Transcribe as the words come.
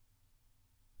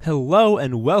Hello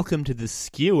and welcome to the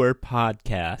Skewer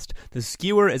podcast. The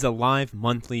Skewer is a live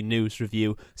monthly news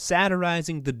review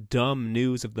satirizing the dumb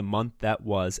news of the month that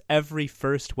was every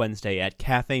first Wednesday at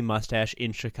Cafe Mustache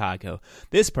in Chicago.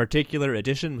 This particular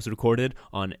edition was recorded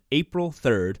on April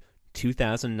 3rd,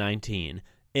 2019.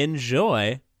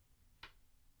 Enjoy!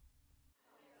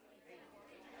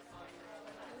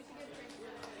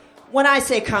 When I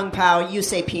say kung pao, you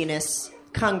say penis.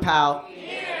 Kung pao.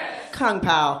 Penis. Kung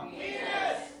pao. Penis.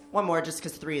 One more just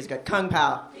because 3 is good. Kung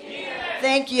pao. Penis.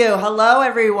 Thank you. Hello,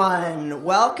 everyone.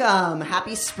 Welcome.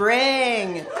 Happy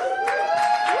spring.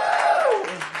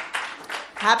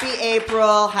 Happy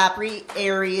April. Happy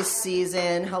Aries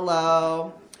season.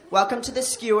 Hello. Welcome to the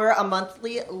Skewer, a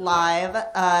monthly live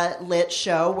lit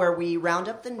show where we round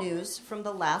up the news from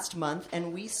the last month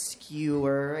and we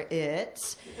skewer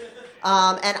it.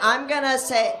 And I'm gonna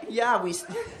say, yeah,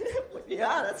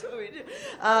 that's what we do.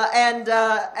 And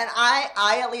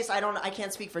I at least I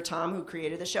can't speak for Tom who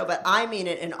created the show, but I mean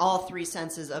it in all 3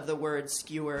 senses of the word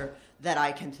skewer that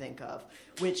I can think of,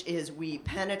 which is we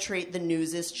penetrate the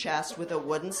news's chest with a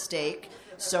wooden stake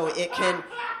so it can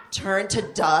turn to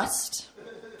dust.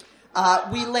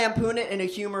 We lampoon it in a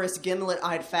humorous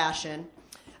gimlet-eyed fashion,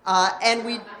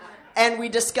 and we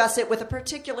discuss it with a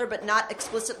particular but not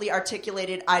explicitly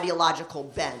articulated ideological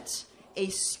bent, a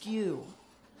skew,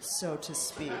 so to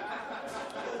speak.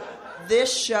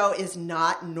 This show is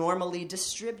not normally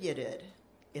distributed.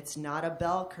 It's not a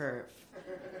bell curve.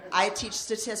 I teach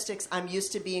statistics. I'm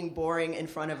used to being boring in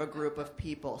front of a group of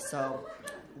people, so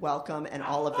welcome, and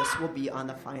all of this will be on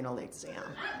the final exam.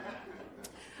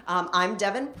 I'm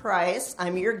Devon Price.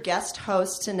 I'm your guest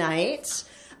host tonight.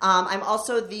 I'm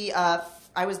also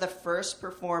I was the first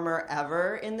performer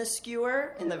ever in the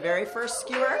Skewer, in the very first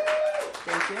Skewer.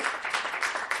 Thank you.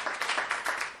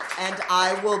 And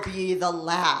I will be the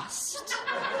last.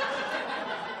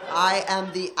 I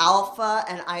am the alpha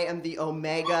and I am the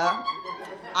omega.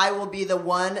 I will be the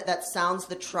one that sounds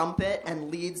the trumpet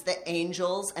and leads the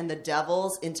angels and the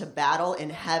devils into battle in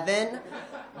heaven,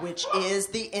 which is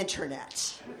the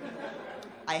internet.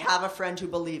 I have a friend who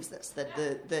believes this,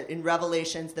 that in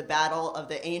Revelations, the battle of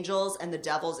the angels and the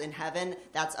devils in heaven,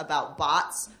 that's about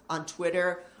bots on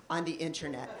Twitter, on the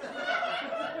internet.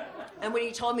 And when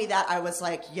he told me that, I was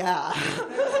like, yeah.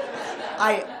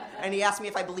 And he asked me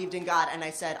if I believed in God, and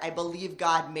I said, I believe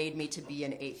God made me to be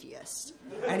an atheist.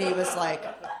 And he was like,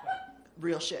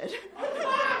 real shit.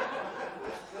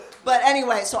 But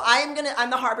anyway, so I'm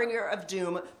the harbinger of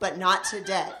doom, but not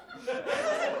today.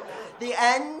 The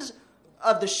end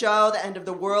of the show, the end of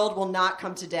the world will not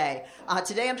come today.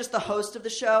 Today I'm just the host of the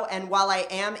show, and while I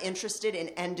am interested in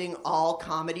ending all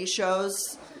comedy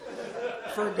shows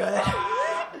for good,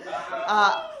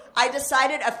 I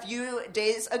decided a few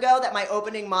days ago that my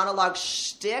opening monologue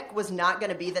shtick was not going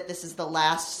to be that this is the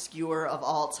last Skewer of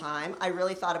all time. I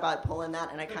really thought about pulling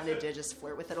that, and I kind of did just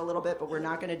flirt with it a little bit, but we're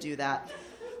not going to do that.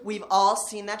 We've all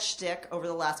seen that shtick over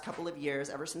the last couple of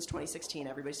years, ever since 2016.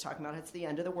 Everybody's talking about it's the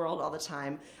end of the world all the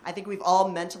time. I think we've all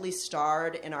mentally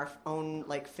starred in our own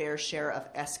fair share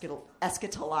of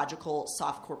eschatological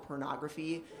softcore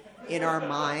pornography in our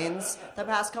minds the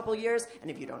past couple of years. And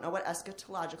if you don't know what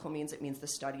eschatological means, it means the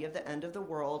study of the end of the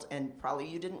world. And probably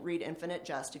you didn't read Infinite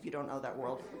Jest if you don't know that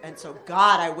world. And so,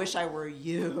 God, I wish I were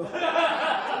you.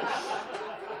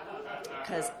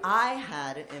 Because I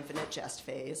had an Infinite Jest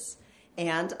phase.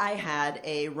 And I had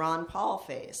a Ron Paul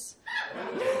face.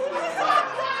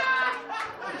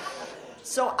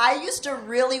 So I used to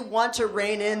really want to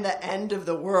rein in the end of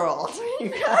the world, you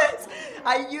guys.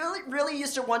 I really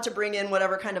used to want to bring in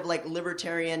whatever kind of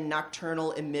libertarian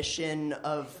nocturnal emission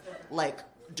of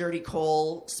dirty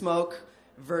coal smoke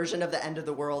version of the end of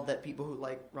the world that people who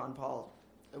like Ron Paul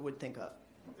would think of.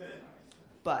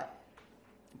 But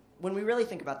when we really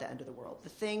think about the end of the world, the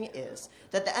thing is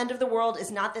that the end of the world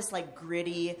is not this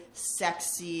gritty,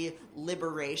 sexy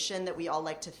liberation that we all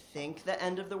like to think the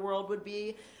end of the world would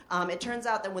be. It turns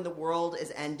out that when the world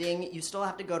is ending, you still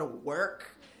have to go to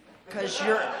work because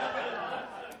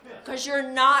you're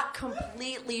not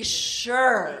completely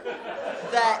sure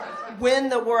that when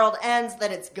the world ends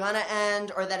that it's gonna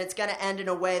end, or that it's gonna end in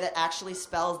a way that actually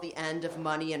spells the end of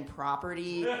money and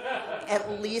property,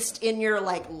 at least in your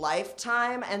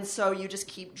lifetime. And so you just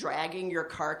keep dragging your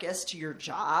carcass to your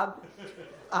job.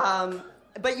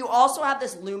 But you also have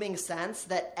this looming sense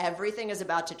that everything is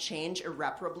about to change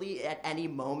irreparably at any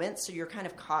moment, so you're kind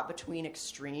of caught between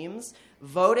extremes,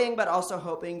 voting but also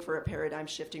hoping for a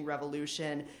paradigm-shifting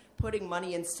revolution, putting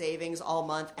money in savings all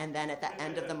month, and then at the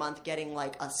end of the month getting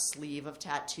a sleeve of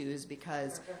tattoos,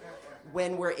 because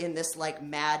when we're in this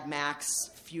Mad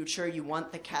Max future, you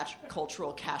want the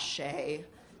cultural cachet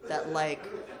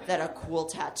that a cool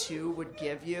tattoo would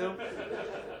give you.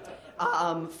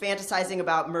 Fantasizing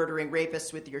about murdering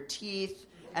rapists with your teeth,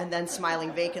 and then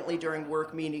smiling vacantly during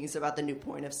work meetings about the new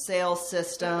point of sale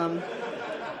system.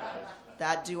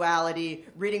 That duality.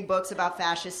 Reading books about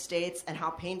fascist states and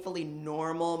how painfully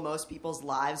normal most people's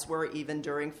lives were even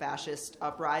during fascist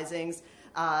uprisings.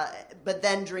 But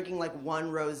then drinking like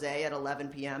one rosé at 11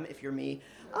 p.m. if you're me.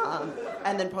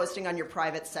 And then posting on your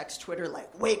private sex Twitter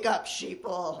like, wake up,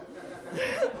 sheeple.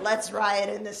 Let's riot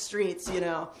in the streets, you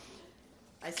know.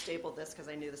 I stapled this because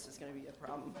I knew this was going to be a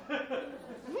problem.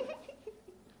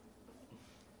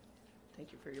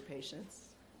 Thank you for your patience.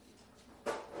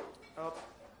 Oh,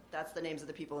 that's the names of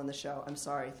the people in the show. I'm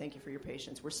sorry. Thank you for your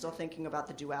patience. We're still thinking about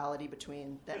the duality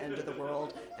between the end of the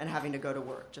world and having to go to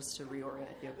work, just to reorient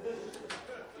you.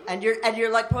 And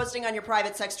you're like posting on your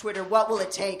private sex Twitter, what will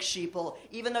it take, sheeple?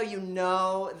 Even though you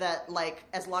know that, like,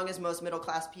 as long as most middle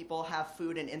class people have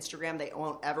food and Instagram, they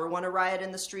won't ever want to riot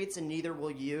in the streets, and neither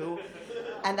will you.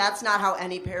 And that's not how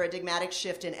any paradigmatic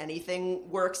shift in anything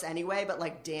works anyway, but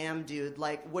like, damn, dude,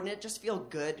 like, wouldn't it just feel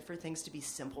good for things to be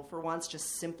simple for once,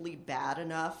 just simply bad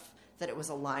enough that it was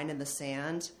a line in the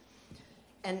sand?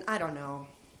 And I don't know.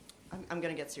 I'm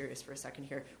going to get serious for a second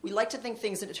here. We like to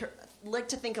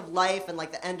think of life and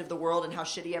like the end of the world and how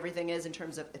shitty everything is in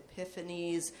terms of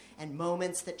epiphanies and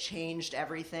moments that changed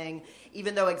everything,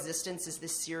 even though existence is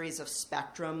this series of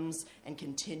spectrums and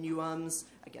continuums.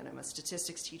 Again, I'm a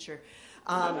statistics teacher.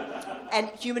 And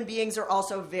human beings are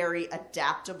also very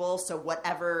adaptable, so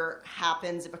whatever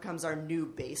happens, it becomes our new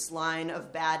baseline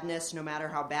of badness, no matter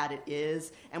how bad it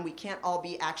is. And we can't all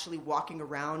be actually walking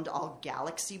around all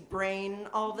galaxy brain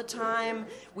all the time.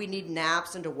 We need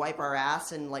naps and to wipe our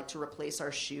ass and like to replace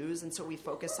our shoes, and so we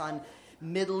focus on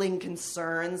middling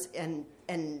concerns and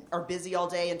are busy all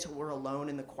day until we're alone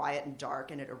in the quiet and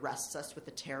dark, and it arrests us with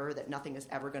the terror that nothing is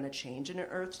ever going to change in an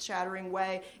earth-shattering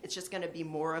way. It's just going to be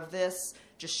more of this,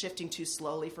 just shifting too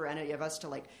slowly for any of us to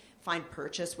like find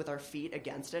purchase with our feet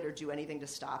against it or do anything to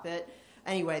stop it.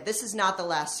 Anyway, this is not the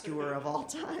last Skewer of all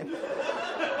time.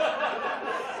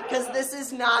 Because this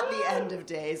is not the end of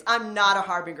days. I'm not a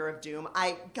harbinger of doom.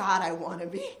 God, I want to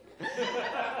be.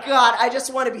 God, I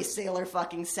just want to be Sailor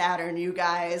fucking Saturn, you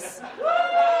guys.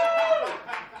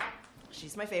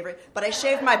 She's my favorite. But I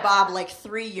shaved my bob like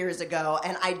 3 years ago,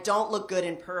 and I don't look good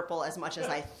in purple as much as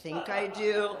I think I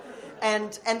do.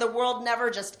 And the world never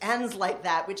just ends like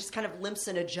that. We just kind of limps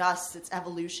and adjusts. It's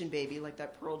evolution, baby, like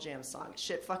that Pearl Jam song.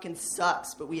 Shit fucking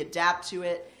sucks, but we adapt to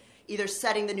it, either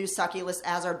setting the new succulus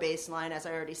as our baseline, as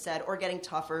I already said, or getting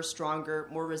tougher, stronger,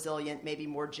 more resilient, maybe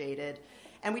more jaded.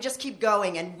 And we just keep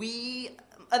going, and we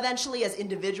eventually as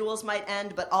individuals might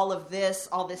end, but all this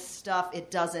stuff,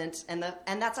 it doesn't. And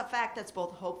that's a fact that's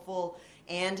both hopeful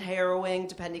and harrowing,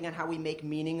 depending on how we make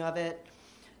meaning of it,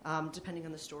 depending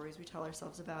on the stories we tell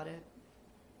ourselves about it.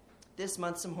 This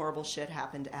month, some horrible shit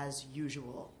happened as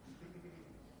usual.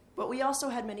 But we also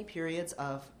had many periods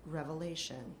of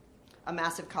revelation. A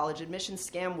massive college admissions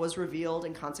scam was revealed,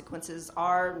 and consequences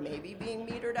are maybe being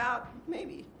metered out,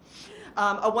 maybe.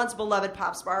 A once beloved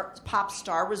pop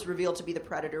star was revealed to be the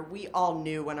predator we all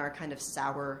knew in our kind of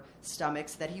sour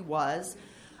stomachs that he was.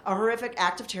 A horrific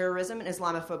act of terrorism and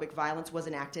Islamophobic violence was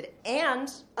enacted,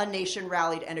 and a nation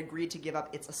rallied and agreed to give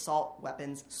up its assault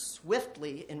weapons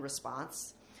swiftly in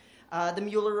response. The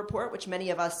Mueller report, which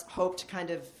many of us hoped, kind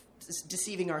of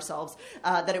deceiving ourselves,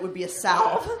 that it would be a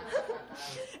salve.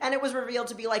 And it was revealed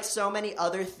to be like so many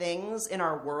other things in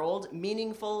our world,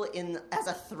 meaningful as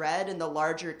a thread in the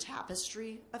larger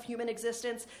tapestry of human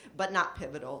existence, but not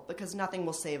pivotal, because nothing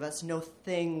will save us. No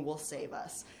thing will save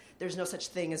us. There's no such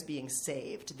thing as being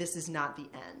saved. This is not the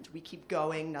end. We keep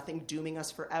going, nothing dooming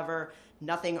us forever,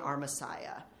 nothing our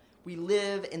Messiah. We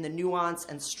live in the nuance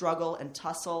and struggle and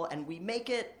tussle, and we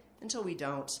make it until we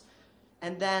don't.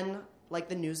 And then, like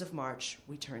the news of March,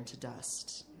 we turn to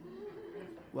dust.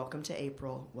 Welcome to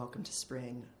April. Welcome to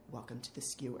spring. Welcome to the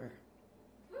Skewer.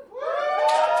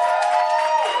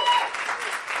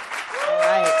 All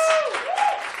right.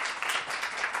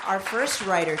 Our first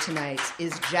writer tonight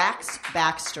is Jax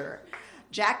Barker.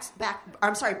 Jax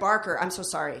Barker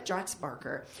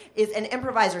is an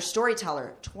improviser,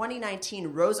 storyteller, 2019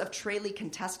 Rose of Tralee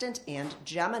contestant, and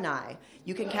Gemini.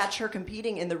 You can catch her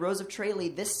competing in the Rose of Tralee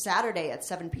this Saturday at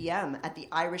 7 p.m. at the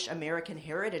Irish American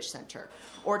Heritage Center,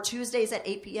 or Tuesdays at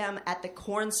 8 p.m. at the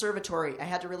Cornservatory. I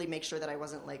had to really make sure that I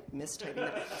wasn't like mistyping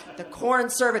that. The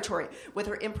Cornservatory with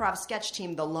her improv sketch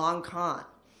team, The Long Con.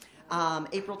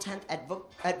 April 10th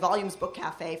at Volumes Book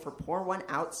Cafe for Pour One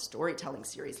Out storytelling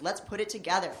series. Let's put it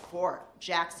together for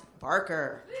Jax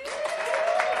Barker.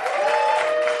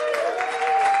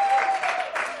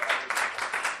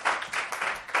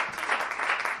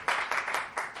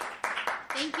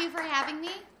 you for having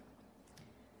me.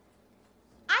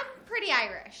 I'm pretty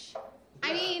Irish.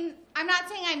 I mean, I'm not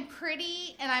saying I'm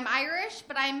pretty and I'm Irish,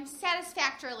 but I'm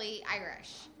satisfactorily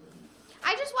Irish.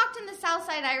 I just walked in the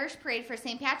Southside Irish Parade for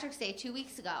St. Patrick's Day 2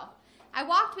 weeks ago. I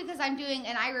walked because I'm doing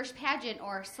an Irish pageant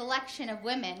or selection of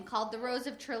women called the Rose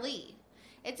of Tralee.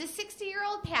 It's a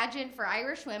 60-year-old pageant for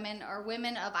Irish women or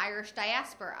women of Irish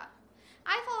diaspora.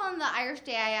 I fall in the Irish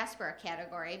diaspora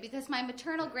category because my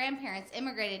maternal grandparents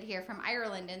immigrated here from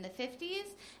Ireland in the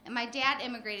 50s, and my dad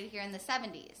immigrated here in the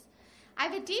 70s. I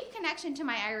have a deep connection to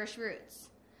my Irish roots.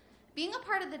 Being a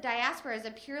part of the diaspora is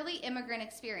a purely immigrant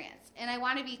experience, and I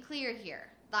want to be clear here.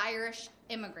 The Irish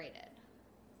immigrated.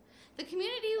 The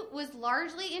community was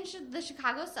largely in the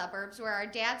Chicago suburbs, where our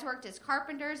dads worked as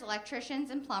carpenters, electricians,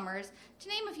 and plumbers, to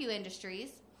name a few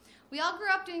industries. We all grew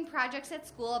up doing projects at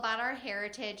school about our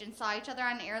heritage and saw each other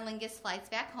on Aer Lingus flights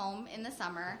back home in the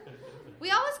summer.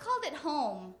 We always called it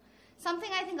home, something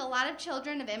I think a lot of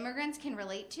children of immigrants can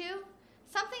relate to.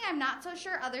 Something I'm not so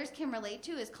sure others can relate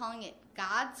to is calling it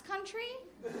God's country.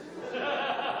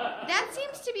 That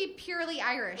seems to be purely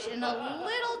Irish and a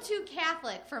little too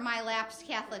Catholic for my lapsed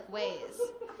Catholic ways.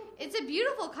 It's a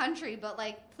beautiful country, but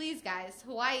please guys,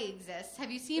 Hawaii exists.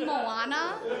 Have you seen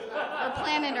Moana or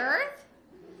Planet Earth?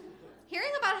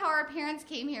 Hearing about how our parents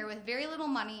came here with very little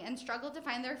money and struggled to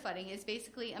find their footing is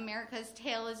basically America's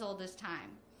tale as old as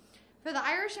time. For the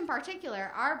Irish in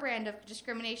particular, our brand of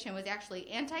discrimination was actually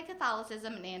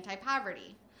anti-Catholicism and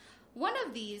anti-poverty. One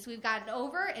of these we've gotten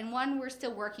over, and one we're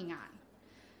still working on.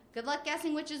 Good luck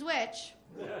guessing which is which.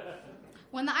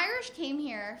 When the Irish came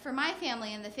here, for my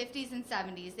family in the 50s and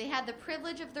 70s, they had the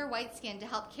privilege of their white skin to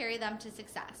help carry them to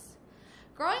success.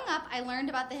 Growing up, I learned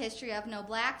about the history of no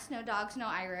blacks, no dogs, no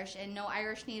Irish, and no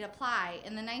Irish need apply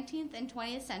in the 19th and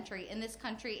 20th century in this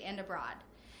country and abroad.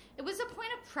 It was a point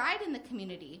of pride in the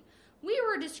community. We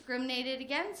were discriminated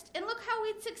against, and look how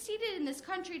we'd succeeded in this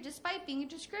country despite being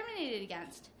discriminated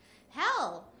against.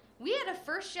 Hell, we had a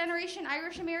first-generation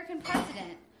Irish-American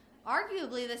president,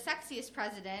 arguably the sexiest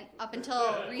president up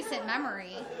until recent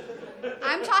memory.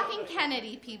 I'm talking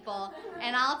Kennedy, people,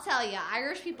 and I'll tell you,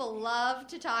 Irish people love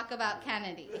to talk about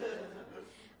Kennedy.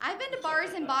 I've been to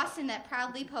bars in Boston that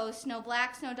proudly post no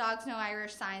blacks, no dogs, no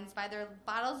Irish signs by their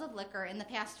bottles of liquor in the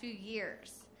past few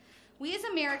years. We as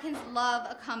Americans love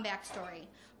a comeback story.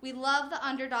 We love the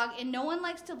underdog, and no one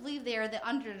likes to believe they are the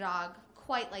underdog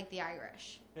quite like the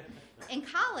Irish. In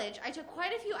college, I took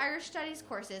quite a few Irish studies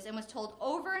courses and was told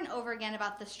over and over again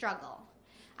about the struggle.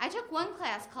 I took one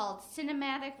class called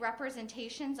Cinematic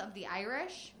Representations of the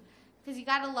Irish, because you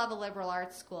gotta love a liberal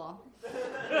arts school,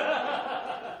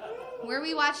 where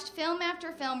we watched film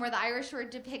after film where the Irish were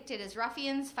depicted as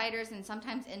ruffians, fighters, and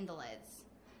sometimes invalids.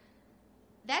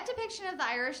 That depiction of the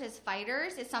Irish as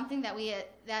fighters is something that we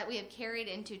have carried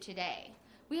into today.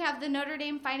 We have the Notre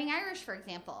Dame Fighting Irish, for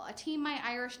example, a team my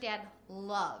Irish dad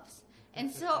loves.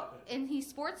 And he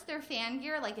sports their fan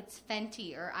gear like it's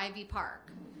Fenty or Ivy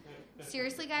Park.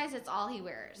 Seriously, guys, it's all he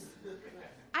wears.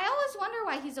 I always wonder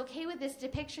why he's okay with this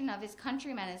depiction of his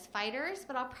countrymen as fighters,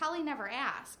 but I'll probably never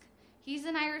ask. He's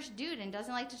an Irish dude and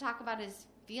doesn't like to talk about his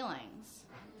feelings.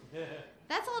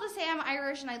 That's all to say I'm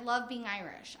Irish, and I love being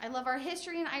Irish. I love our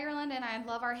history in Ireland, and I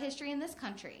love our history in this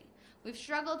country. We've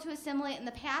struggled to assimilate in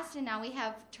the past, and now we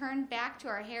have turned back to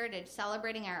our heritage,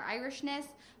 celebrating our Irishness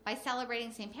by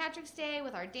celebrating St. Patrick's Day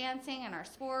with our dancing and our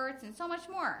sports and so much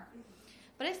more.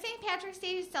 But if St. Patrick's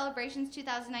Day celebrations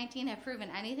 2019 have proven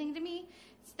anything to me,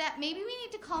 it's that maybe we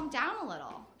need to calm down a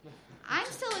little. I'm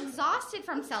still exhausted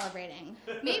from celebrating.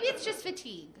 Maybe it's just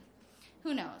fatigue.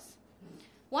 Who knows?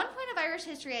 One point of Irish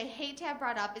history I hate to have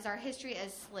brought up is our history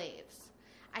as slaves.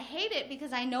 I hate it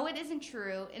because I know it isn't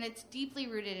true, and it's deeply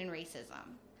rooted in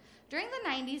racism. During the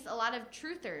 90s, a lot of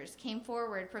truthers came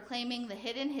forward proclaiming the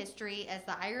hidden history as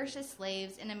the Irish as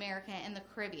slaves in America and the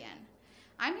Caribbean.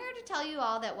 I'm here to tell you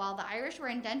all that while the Irish were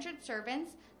indentured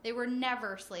servants, they were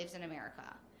never slaves in America.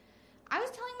 I was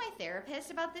telling my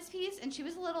therapist about this piece, and she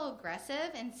was a little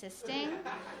aggressive, insisting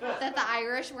that the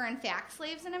Irish were in fact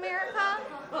slaves in America.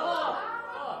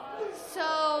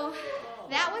 So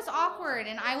that was awkward,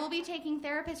 and I will be taking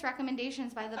therapist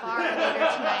recommendations by the bar later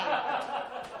tonight.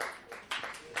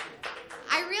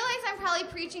 I realize I'm probably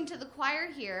preaching to the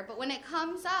choir here, but when it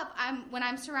comes up, when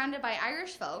I'm surrounded by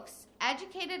Irish folks,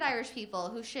 educated Irish people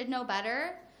who should know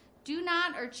better, do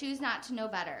not or choose not to know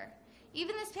better.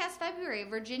 Even this past February,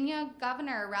 Virginia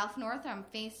Governor Ralph Northam,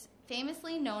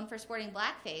 famously known for sporting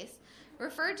blackface,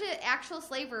 referred to actual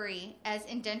slavery as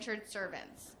indentured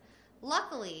servants.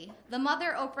 Luckily, the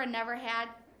mother Oprah never had,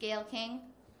 Gayle King,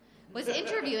 was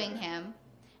interviewing him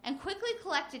and quickly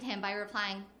collected him by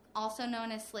replying, also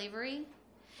known as slavery.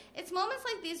 It's moments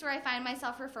like these where I find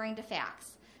myself referring to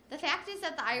facts. The fact is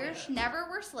that the Irish never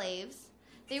were slaves.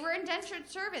 They were indentured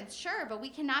servants, sure, but we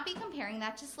cannot be comparing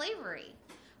that to slavery.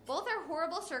 Both are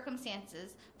horrible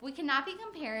circumstances, but we cannot be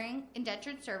comparing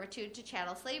indentured servitude to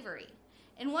chattel slavery.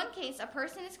 In one case, a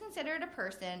person is considered a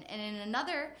person, and in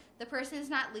another, the person is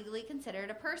not legally considered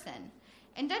a person.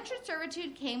 Indentured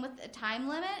servitude came with a time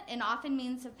limit and often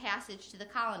means of passage to the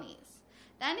colonies.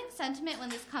 The ending sentiment when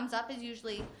this comes up is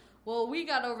usually, well, we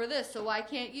got over this, so why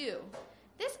can't you?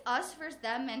 This us versus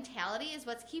them mentality is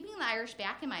what's keeping the Irish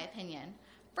back, in my opinion.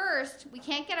 First, we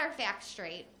can't get our facts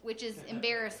straight, which is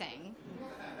embarrassing.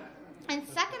 And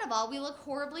second of all, we look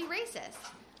horribly racist,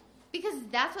 because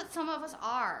that's what some of us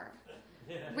are.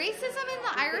 Racism in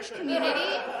the Irish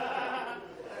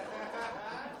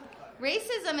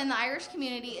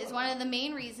community is one of the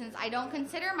main reasons I don't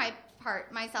consider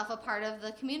myself a part of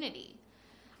the community.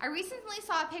 I recently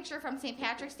saw a picture from St.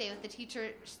 Patrick's Day with the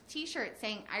t-shirt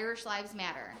saying Irish Lives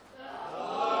Matter.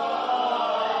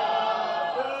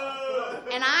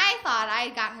 And I thought I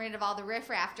had gotten rid of all the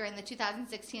riffraff during the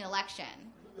 2016 election.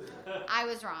 I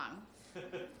was wrong.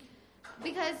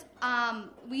 Because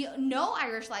we know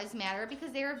Irish lives matter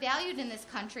because they are valued in this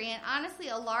country, and honestly,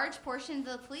 a large portion of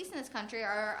the police in this country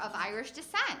are of Irish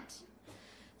descent.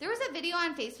 There was a video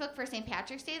on Facebook for St.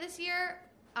 Patrick's Day this year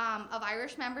of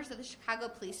Irish members of the Chicago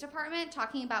Police Department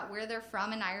talking about where they're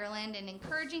from in Ireland and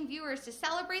encouraging viewers to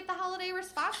celebrate the holiday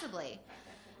responsibly,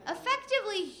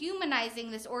 effectively humanizing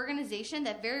this organization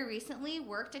that very recently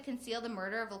worked to conceal the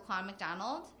murder of Laquan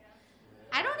McDonald.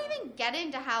 I don't even get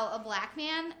into how a black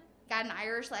man got an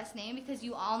Irish last name because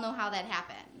you all know how that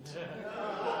happened.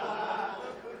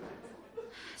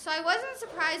 So I wasn't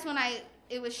surprised when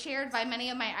it was shared by many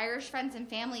of my Irish friends and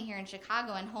family here in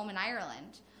Chicago and home in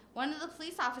Ireland. One of the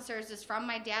police officers is from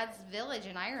my dad's village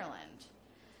in Ireland.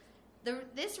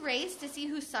 This race to see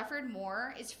who suffered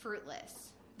more is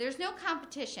fruitless. There's no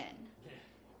competition.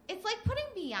 It's like putting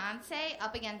Beyonce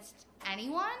up against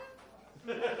anyone.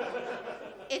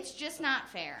 It's just not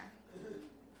fair.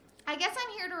 I guess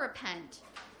I'm here to repent.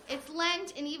 It's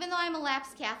Lent, and even though I'm a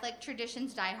lapsed Catholic,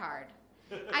 traditions die hard.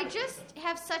 I just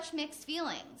have such mixed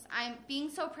feelings. I'm being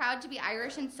so proud to be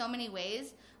Irish in so many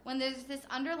ways when there's this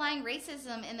underlying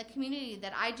racism in the community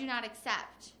that I do not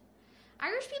accept.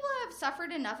 Irish people have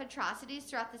suffered enough atrocities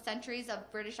throughout the centuries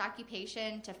of British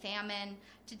occupation, to famine,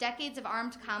 to decades of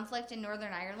armed conflict in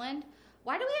Northern Ireland.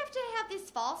 Why do we have to have this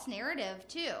false narrative,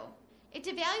 too? It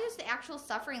devalues the actual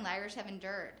suffering the Irish have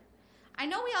endured. I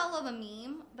know we all love a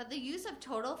meme, but the use of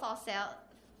total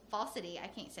falsity, I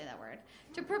can't say that word,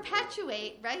 to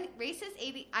perpetuate racist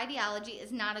ideology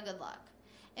is not a good look.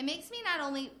 It makes me not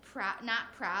only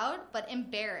not proud, but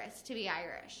embarrassed to be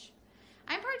Irish.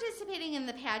 I'm participating in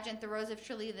the pageant, The Rose of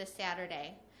Tralee, this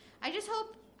Saturday. I just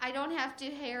hope I don't have to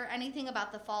hear anything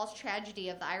about the false tragedy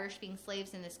of the Irish being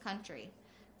slaves in this country.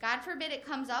 God forbid it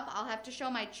comes up, I'll have to show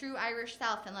my true Irish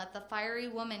self and let the fiery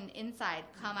woman inside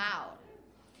come out.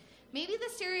 Maybe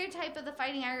the stereotype of the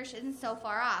fighting Irish isn't so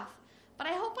far off, but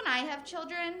I hope when I have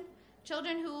children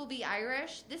who will be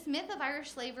Irish, this myth of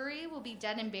Irish slavery will be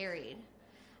dead and buried.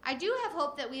 I do have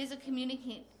hope that we as a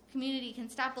community can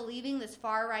stop believing this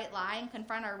far-right lie and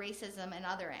confront our racism and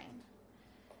othering.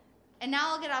 And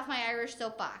now I'll get off my Irish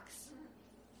soapbox.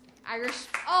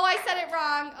 Oh, I said it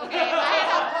wrong. Okay,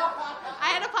 I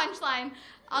had a punchline.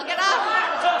 I'll get off.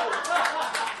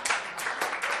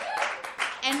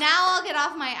 And now I'll get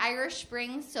off my Irish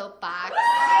Spring soapbox.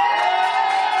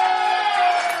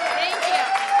 Thank you.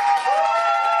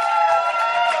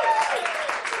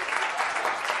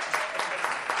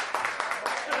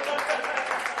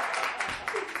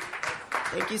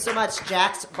 Thank you so much,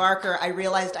 Jax Barker. I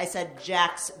realized I said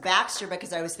Jax Baxter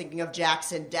because I was thinking of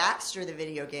Jackson Daxter, the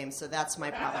video game, so that's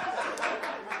my problem.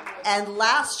 And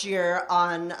last year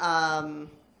on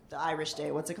the Irish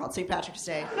Day, what's it called? St. Patrick's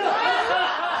Day.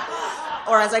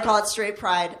 Or as I call it, Straight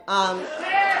Pride.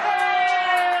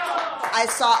 I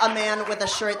saw a man with a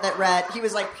shirt that read, he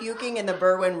was like puking in the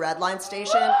Berwyn Red Line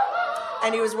station,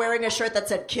 and he was wearing a shirt that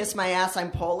said, "Kiss my ass,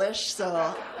 I'm Polish,"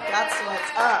 so that's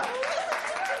what's up.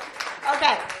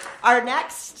 Okay, our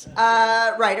next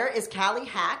writer is Calle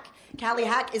Hack. Calle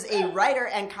Hack is a writer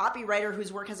and copywriter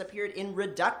whose work has appeared in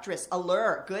Reductress,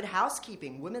 Allure, Good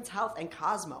Housekeeping, Women's Health, and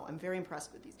Cosmo. I'm very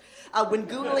impressed with these. When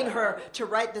Googling her to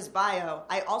write this bio,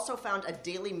 I also found a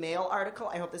Daily Mail article,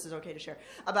 I hope this is okay to share,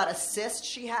 about a cyst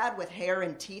she had with hair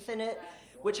and teeth in it,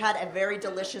 which had a very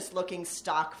delicious-looking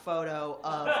stock photo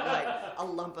of, like, a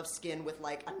lump of skin with,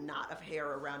 like, a knot of hair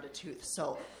around a tooth.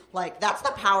 So, like, that's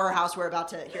the powerhouse we're about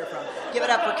to hear from. Give it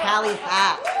up for Calle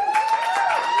Hack.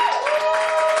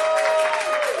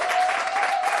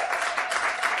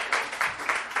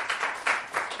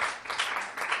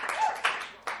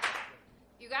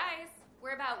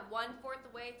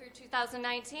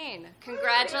 2019.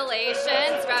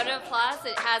 Congratulations. Round of applause.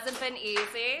 It hasn't been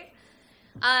easy.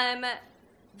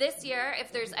 This year,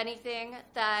 if there's anything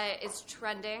that is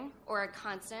trending or a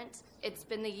constant, it's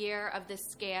been the year of the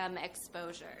scam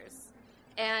exposures.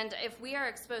 And if we are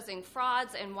exposing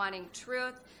frauds and wanting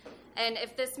truth, and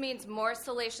if this means more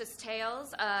salacious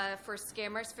tales for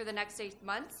scammers for the next 8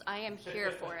 months, I am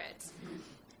here for it.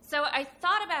 So I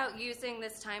thought about using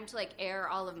this time to air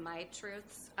all of my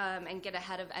truths and get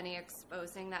ahead of any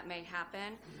exposing that may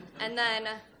happen. And then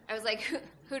I was like,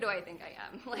 who do I think I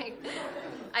am?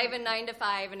 I have a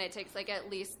 9-to-5, and it takes at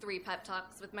least 3 pep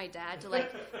talks with my dad to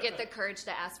get the courage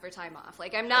to ask for time off.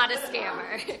 I'm not a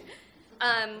scammer.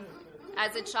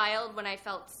 As a child, when I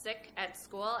felt sick at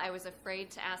school, I was afraid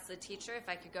to ask the teacher if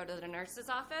I could go to the nurse's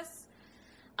office.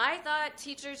 I thought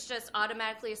teachers just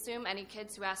automatically assume any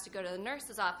kids who asked to go to the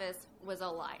nurse's office was a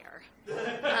liar,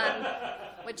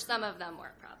 which some of them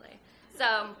were probably.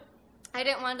 So I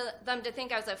didn't want them to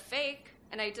think I was a fake,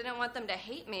 and I didn't want them to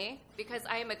hate me because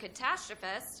I am a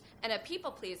catastrophist and a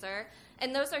people pleaser,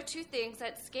 and those are 2 things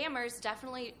that scammers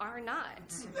definitely are not.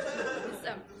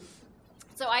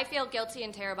 So I feel guilty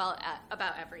and terrible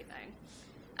about everything.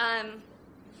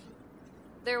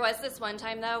 There was this one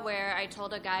time, though, where I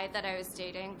told a guy that I was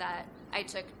dating that I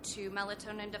took 2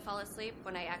 melatonin to fall asleep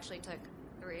when I actually took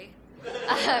 3.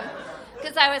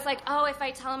 Because I was like, oh, if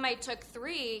I tell him I took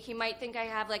 3, he might think I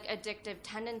have addictive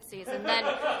tendencies, and then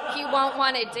he won't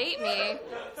want to date me.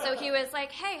 So he was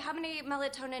like, hey, how many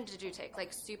melatonin did you take?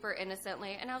 Super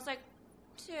innocently. And I was like,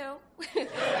 2.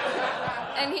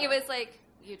 And he was like,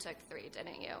 you took 3,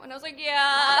 didn't you? And I was like,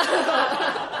 yeah.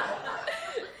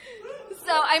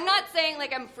 So I'm not saying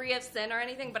I'm free of sin or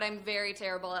anything, but I'm very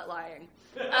terrible at lying.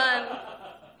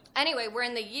 Anyway, we're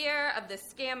in the year of the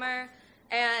scammer,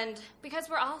 and because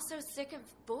we're all so sick of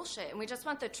bullshit and we just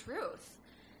want the truth.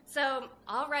 So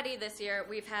already this year,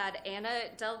 we've had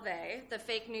Anna Delvey, the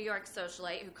fake New York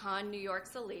socialite who conned New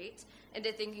York's elite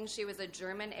into thinking she was a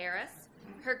German heiress.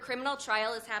 Her criminal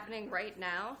trial is happening right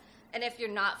now. And if you're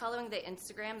not following the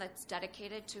Instagram that's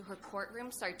dedicated to her courtroom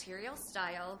sartorial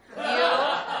style, you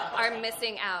are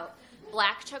missing out.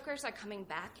 Black chokers are coming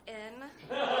back in.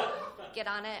 Get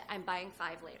on it. I'm buying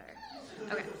 5 later.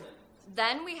 Okay.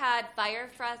 Then we had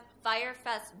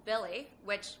Firefest Billy,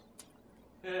 which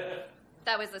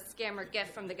that was a scammer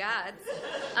gift from the gods.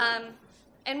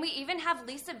 And we even have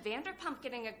Lisa Vanderpump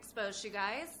getting exposed, you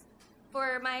guys.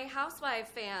 For my housewife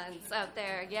fans out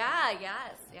there. Yeah.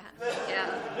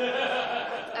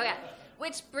 Okay,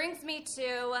 which brings me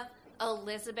to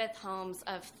Elizabeth Holmes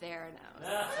of Theranos.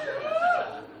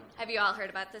 Have you all heard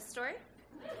about this story?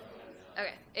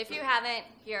 Okay, if you haven't,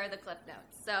 here are the clip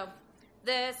notes. So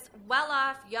this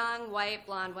well-off, young, white,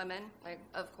 blonde woman,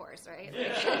 of course, right?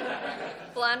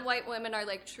 Blonde, white women are,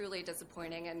 truly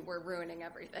disappointing, and we're ruining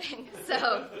everything.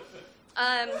 So,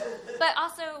 but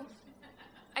also,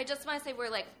 I just want to say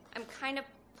I'm kind of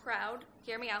proud.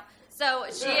 Hear me out. So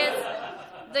she is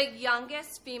the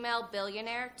youngest female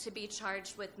billionaire to be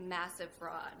charged with massive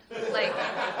fraud.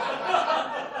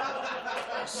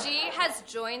 She has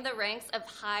joined the ranks of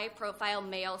high-profile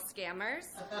male scammers,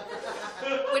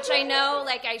 which I know,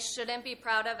 I shouldn't be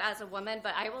proud of as a woman,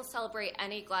 but I will celebrate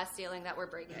any glass ceiling that we're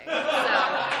breaking. So,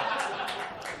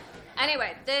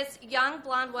 anyway, this young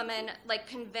blonde woman,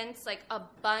 convinced, a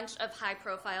bunch of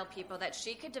high-profile people that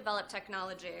she could develop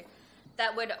technology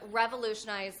that would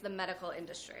revolutionize the medical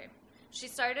industry. She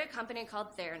started a company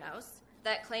called Theranos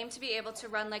that claimed to be able to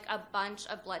run, a bunch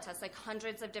of blood tests,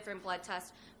 hundreds of different blood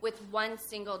tests with one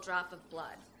single drop of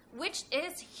blood, which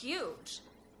is huge,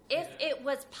 if it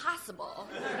was possible.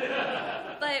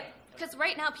 But, because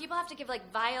right now, people have to give,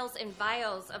 vials and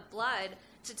vials of blood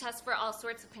to test for all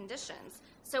sorts of conditions.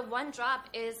 So one drop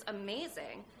is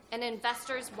amazing, and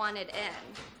investors wanted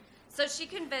in. So she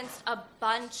convinced a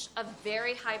bunch of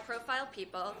very high-profile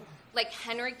people,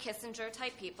 Henry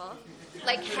Kissinger-type people,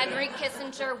 Henry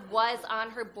Kissinger was on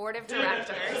her board of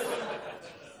directors,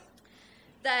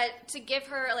 that to give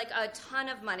her, a ton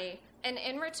of money, and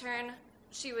in return,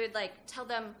 she would, tell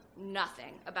them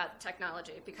nothing about the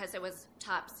technology because it was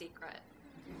top secret.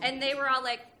 And they were all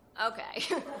okay,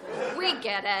 we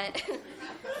get it.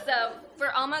 So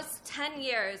for almost 10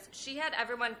 years, she had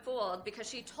everyone fooled because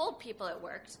she told people it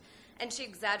worked, and she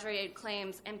exaggerated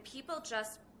claims, and people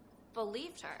just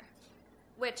believed her,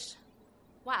 which,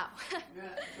 wow.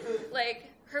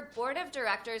 Her board of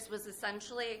directors was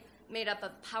essentially made up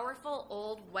of powerful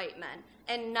old white men,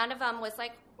 and none of them was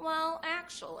well,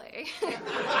 actually.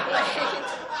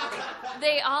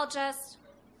 They all just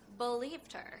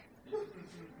believed her,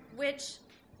 which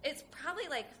is probably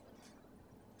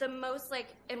the most,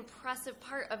 like, impressive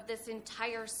part of this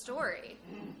entire story.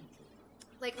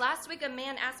 Like, last week, a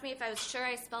man asked me if I was sure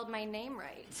I spelled my name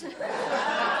right.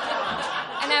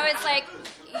 And I was like,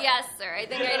 yes, sir, I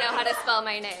think I know how to spell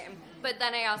my name. But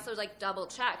then I also, like,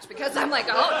 double-checked because I'm like,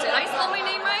 oh, did I spell my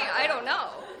name right? I don't know.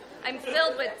 I'm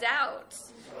filled with doubt.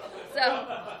 So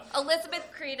Elizabeth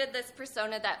created this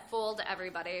persona that fooled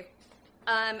everybody.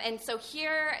 And so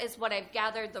here is what I've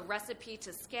gathered the recipe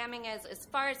to scamming is, as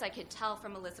far as I could tell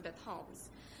from Elizabeth Holmes.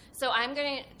 So I'm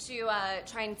going to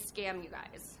try and scam you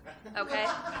guys, okay?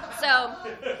 So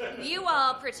you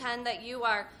all pretend that you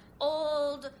are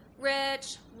old,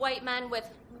 rich, white men with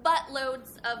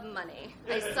buttloads of money.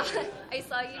 I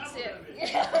saw you too.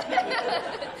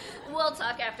 We'll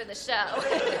talk after the show.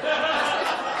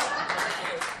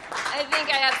 I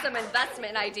think I have some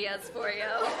investment ideas for you.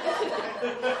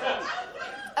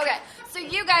 Okay, so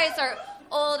you guys are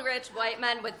old, rich, white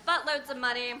men with buttloads of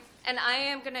money, and I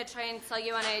am going to try and sell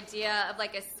you an idea of,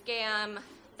 like, a scam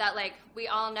that, like, we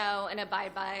all know and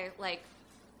abide by, like,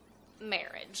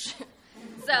 marriage.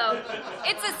 So,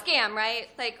 it's a scam, right?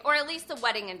 Like, or at least the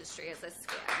wedding industry is a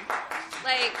scam.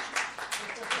 Like,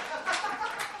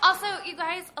 also, you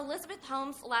guys, Elizabeth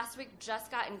Holmes last week just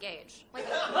got engaged. Like,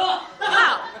 how?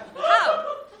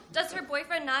 Does her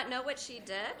boyfriend not know what she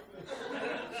did?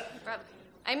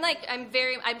 I'm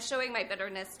showing my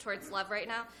bitterness towards love right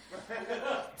now.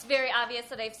 It's very obvious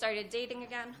that I've started dating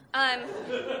again.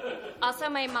 Also,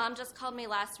 my mom just called me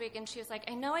last week and she was like,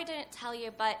 I know I didn't tell you,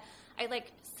 but I,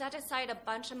 like, set aside a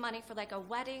bunch of money for, like, a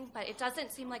wedding, but it doesn't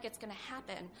seem like it's going to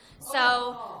happen.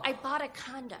 So I bought a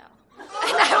condo. And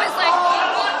I was like,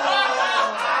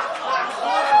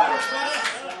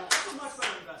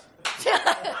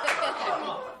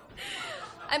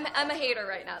 I'm a hater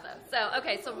right now, though. So,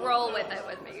 okay, so roll with it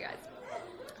with me, you guys.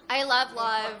 I love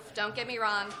love, don't get me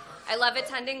wrong. I love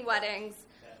attending weddings,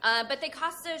 but they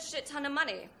cost a shit ton of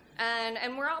money.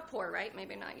 And we're all poor, right?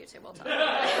 Maybe not you two, we'll talk.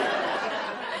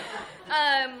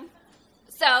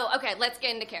 So, okay, let's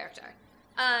get into character.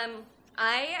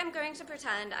 I am going to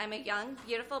pretend I'm a young,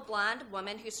 beautiful, blonde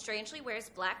woman who strangely wears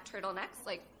black turtlenecks,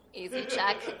 like, easy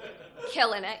check.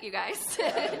 Killing it, you guys.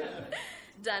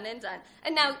 Done and done.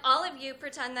 And now all of you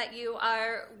pretend that you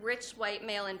are rich white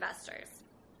male investors.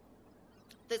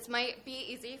 This might be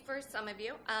easy for some of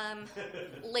you.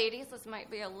 Ladies, this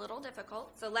might be a little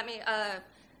difficult. So let me,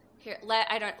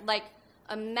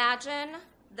 imagine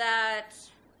that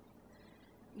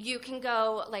you can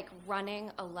go, like, running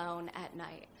alone at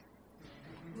night.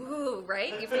 Ooh,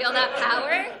 right? You feel that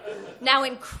power? Now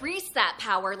increase that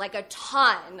power like a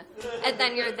ton, and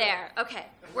then you're there. Okay,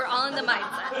 we're all in the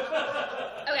mindset.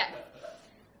 Okay.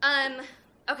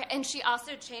 Okay, and she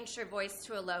also changed her voice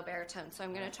to a low baritone, so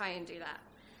I'm going to try and do that.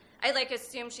 I, like,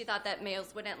 assume she thought that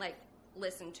males wouldn't, like,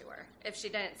 listen to her if she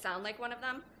didn't sound like one of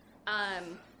them.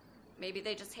 Maybe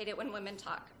they just hate it when women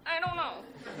talk. I don't know.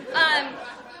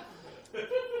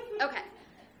 Okay.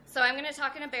 So I'm going to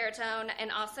talk in a baritone,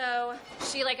 and also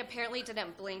she, like, apparently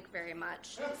didn't blink very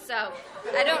much. So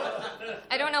I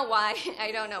don't know why.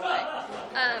 I don't know why.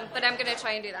 But I'm going to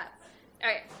try and do that. All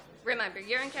right. Remember,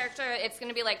 you're in character. It's going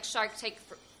to be like Shark Tank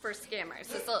for scammers.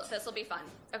 This will be fun.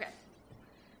 Okay.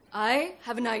 I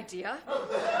have an idea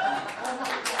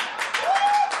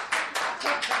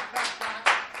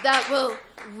that will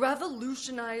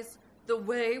revolutionize the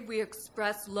way we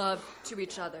express love to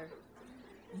each other.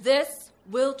 This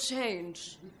will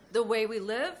change the way we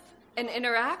live and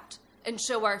interact and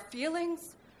show our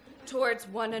feelings towards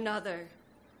one another.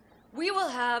 We will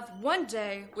have one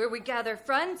day where we gather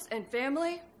friends and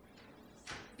family.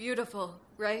 Beautiful,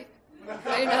 right?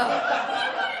 I know.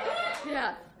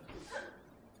 Yeah.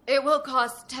 It will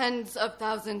cost tens of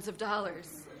thousands of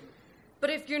dollars. But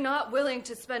if you're not willing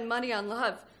to spend money on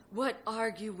love, what are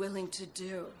you willing to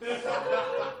do?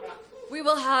 We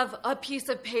will have a piece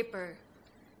of paper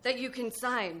that you can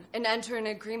sign and enter an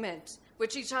agreement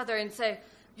with each other and say,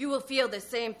 you will feel the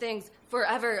same things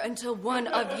forever until one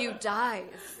of you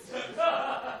dies.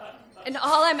 And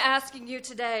all I'm asking you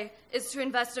today is to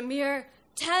invest a mere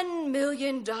 $10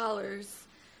 million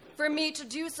for me to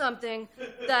do something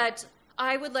that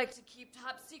I would like to keep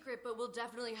top secret, but will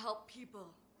definitely help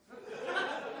people.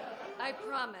 I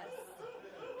promise.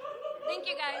 Thank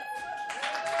you, guys.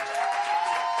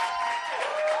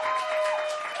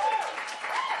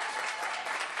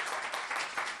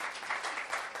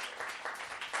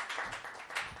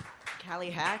 Calle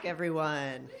Hack,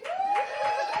 everyone.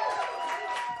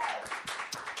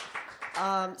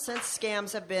 Since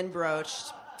scams have been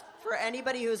broached, for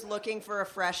anybody who's looking for a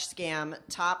fresh scam,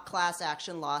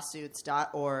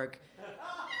 topclassactionlawsuits.org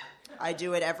I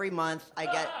do it every month.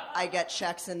 I get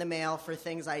checks in the mail for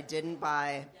things I didn't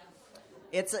buy.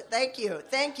 Thank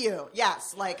you.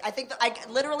 Yes, like I think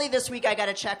literally this week I got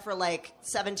a check for like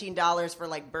 $17 for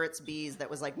like Burt's Bees that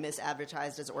was like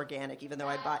misadvertised as organic, even though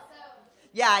I bought.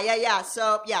 Yeah.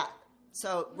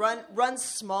 So run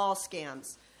small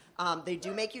scams. They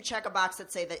do make you check a box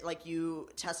that say that like you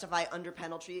testify under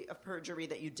penalty of perjury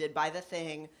that you did buy the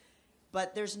thing,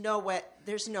 but there's no way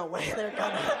they're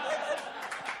gonna.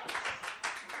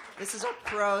 This is a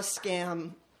pro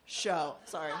scam show.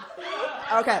 Sorry.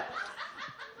 Okay.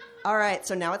 All right,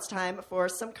 so now it's time for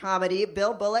some comedy.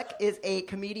 Bill Bullock is a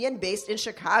comedian based in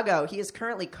Chicago. He is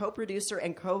currently co-producer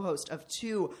and co-host of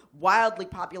 2 wildly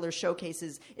popular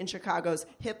showcases in Chicago's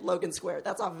hip Logan Square.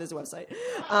 That's off of his website.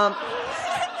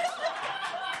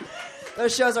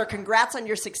 Those shows are Congrats on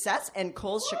Your Success and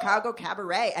Cole's Chicago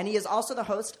Cabaret. And he is also the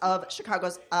host of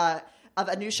of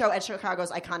a new show at Chicago's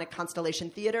iconic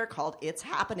Constellation Theater called It's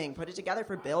Happening. Put it together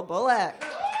for Bill Bullock.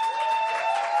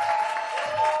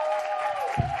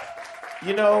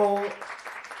 You know,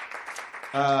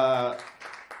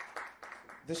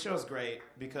 this show is great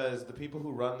because the people who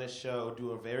run this show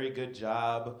do a very good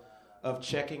job of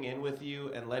checking in with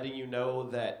you and letting you know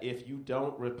that if you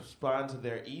don't respond to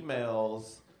their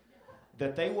emails,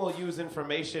 that they will use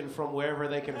information from wherever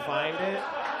they can find it,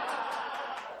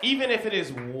 even if it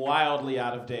is wildly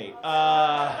out of date.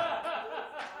 I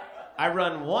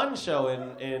run one show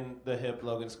in the hip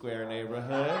Logan Square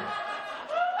neighborhood.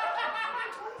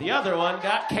 The other one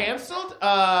got canceled,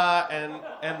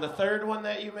 and the third one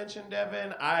that you mentioned,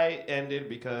 Devon, I ended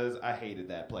because I hated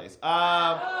that place.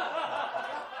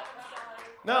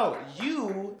 No,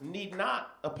 you need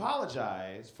not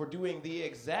apologize for doing the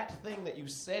exact thing that you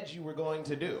said you were going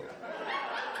to do.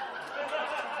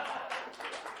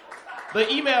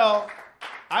 The email,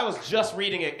 I was just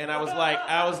reading it, and I was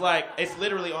like, it's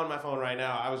literally on my phone right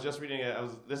now. I was just reading it.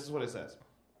 This is what it says.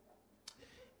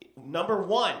 Number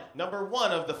one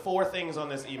of the 4 things on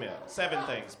this email. 7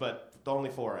 things, but only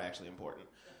 4 are actually important.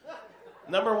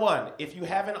 Number 1, if you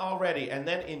haven't already, and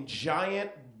then in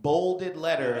giant bolded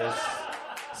letters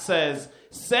says,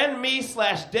 send me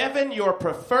 /Devon your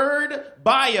preferred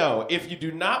bio. If you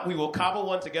do not, we will cobble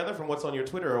one together from what's on your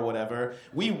Twitter or whatever.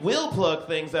 We will plug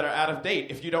things that are out of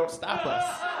date if you don't stop us.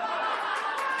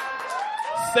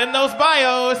 Send those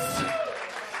bios.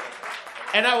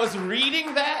 And I was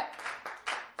reading that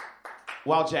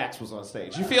while Jax was on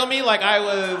stage. You feel me? Like I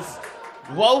was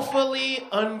woefully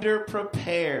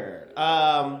underprepared.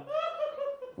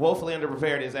 Woefully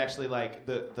underprepared is actually like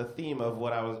the theme of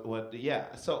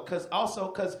So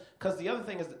because the other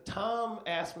thing is that Tom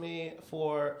asked me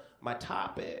for my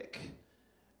topic,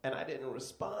 and I didn't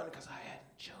respond because I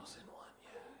hadn't chosen one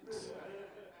yet.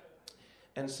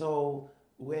 And so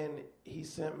when he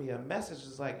sent me a message,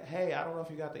 it's like, hey, I don't know if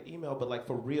you got the email, but like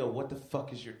for real, what the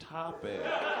fuck is your topic?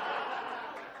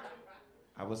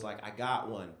 I was like, I got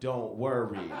one. Don't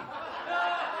worry.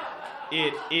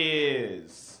 It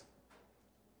is.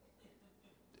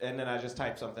 And then I just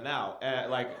typed something out.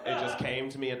 Like, it just came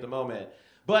to me at the moment.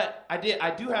 But I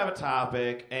do have a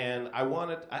topic, and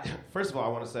first of all, I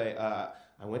want to say, I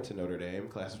went to Notre Dame,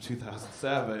 class of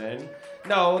 2007.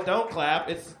 No, don't clap.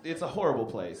 It's a horrible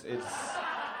place. It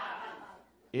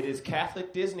is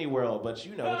Catholic Disney World, but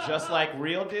you know, just like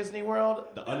real Disney World,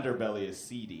 the underbelly is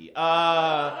seedy.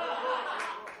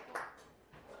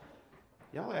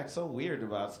 Y'all act so weird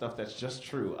about stuff that's just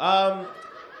true.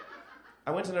 I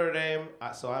went to Notre Dame,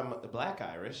 so I'm Black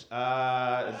Irish, is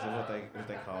what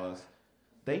they call us.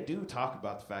 They do talk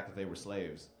about the fact that they were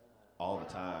slaves all the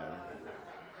time.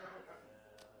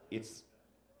 It's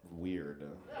weird.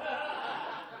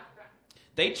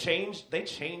 They changed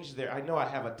their, I know I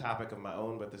have a topic of my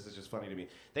own, but this is just funny to me.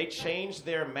 They changed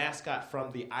their mascot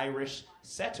from the Irish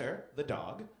setter, the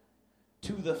dog,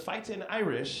 to the fightin'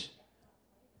 Irish,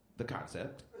 the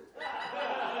concept.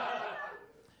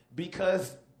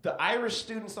 Because the Irish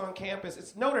students on campus,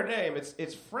 it's Notre Dame,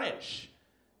 it's French.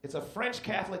 It's a French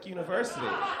Catholic university.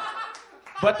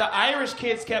 But the Irish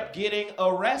kids kept getting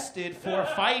arrested for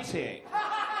fighting.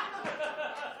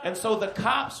 And so the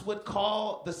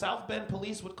South Bend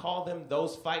police would call them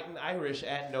those fighting Irish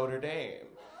at Notre Dame.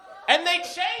 And they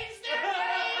changed their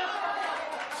name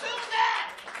to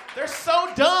that. They're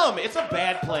so dumb. It's a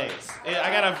bad place.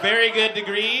 I got a very good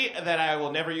degree that I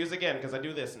will never use again because I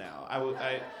do this now. I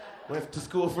went to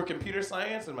school for computer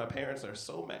science and my parents are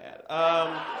so mad.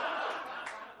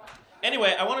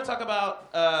 Anyway, I want to talk about,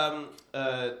 I'll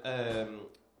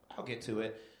get to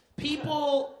it.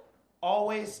 People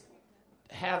always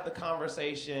have the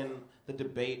conversation the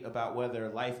debate about whether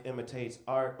life imitates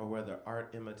art or whether art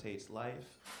imitates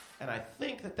life. And I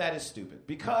think that is stupid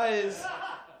because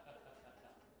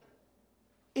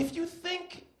if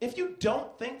you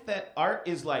don't think that art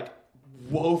is like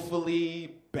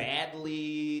woefully,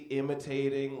 badly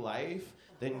imitating life,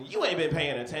 then you ain't been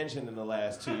paying attention in the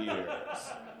last 2 years.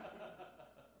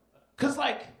 Cause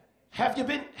like,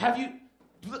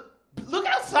 look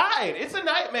outside. It's a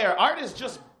nightmare. Art is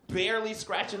just barely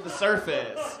scratching the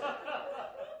surface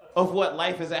of what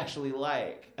life is actually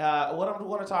like. What I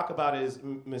want to talk about is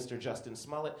Mr. Jussie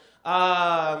Smollet.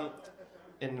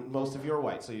 And most of you are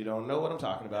white, so you don't know what I'm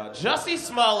talking about. Jussie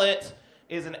Smollet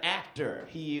is an actor.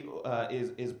 He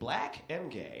is black and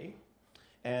gay,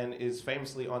 and is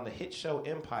famously on the hit show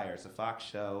Empire. It's a Fox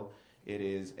show. It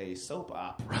is a soap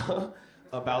opera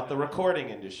about the recording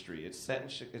industry. It's set in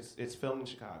it's filmed in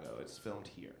Chicago. It's filmed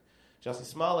here. Jussie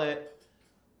Smollett.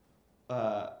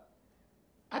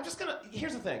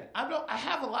 Here's the thing. I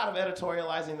have a lot of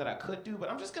editorializing that I could do,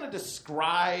 but I'm just gonna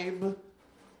describe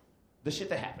the shit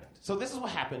that happened. So this is what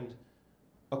happened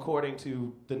according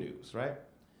to the news, right?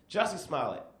 Jussie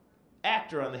Smollett,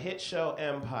 actor on the hit show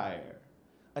Empire,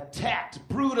 attacked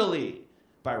brutally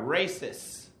by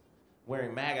racists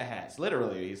wearing MAGA hats.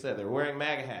 Literally, he said they're wearing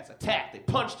MAGA hats. Attacked. They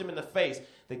punched him in the face.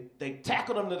 They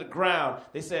tackled him to the ground.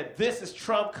 They said, "This is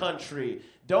Trump country.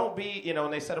 Don't be,"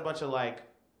 and they said a bunch of like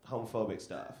homophobic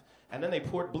stuff. And then they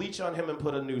poured bleach on him and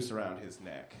put a noose around his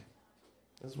neck.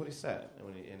 This is what he said.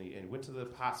 And he went to the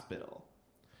hospital.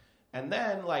 And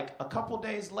then, like, a couple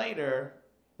days later,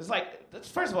 it's like,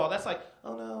 first of all, that's like,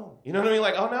 oh no. You know what I mean?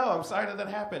 Like, oh no, I'm sorry that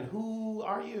happened. Who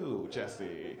are you,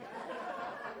 Jussie?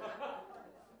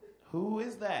 Who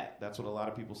is that? That's what a lot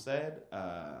of people said.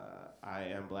 I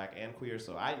am black and queer,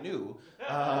 so I knew.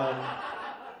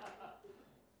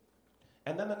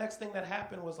 And then the next thing that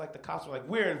happened was, like, the cops were like,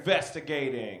 we're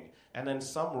investigating. And then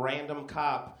some random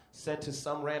cop said to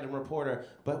some random reporter,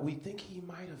 but we think he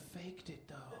might have faked it,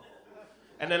 though.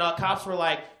 And then our cops were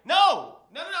like, no,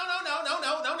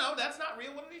 that's not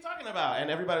real. What are you talking about? And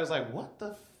everybody was like, what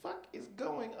the fuck is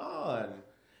going on?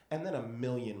 And then a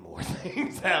million more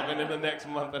things happened in the next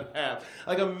month and a half.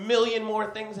 Like a million more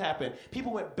things happened.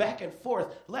 People went back and forth,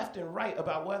 left and right,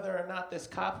 about whether or not this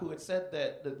cop who had said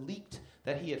that leaked,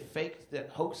 that he had faked, that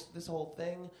hoaxed this whole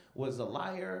thing was a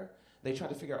liar. They tried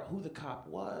to figure out who the cop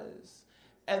was.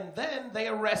 And then they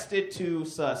arrested 2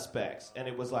 suspects. And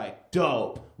it was like,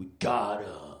 dope, we got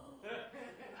him.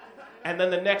 And then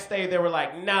the next day they were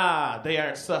like, nah, they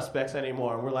aren't suspects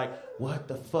anymore. And we're like, what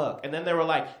the fuck? And then they were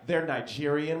like, they're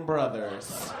Nigerian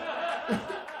brothers.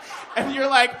 And you're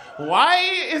like, why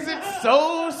is it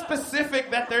so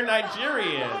specific that they're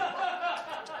Nigerian?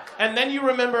 And then you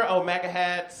remember, oh, MAGA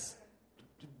hats,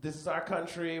 this is our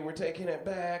country, we're taking it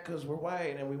back because we're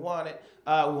white and we want it.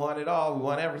 We want it all, we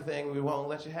want everything, we won't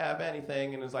let you have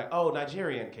anything. And it's like, oh,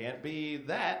 Nigerian can't be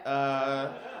that.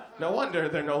 No wonder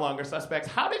they're no longer suspects.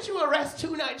 How did you arrest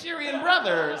 2 Nigerian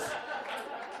brothers?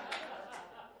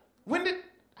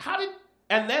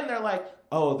 And then they're like,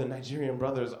 oh, the Nigerian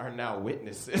brothers are now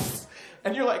witnesses.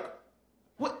 And you're like,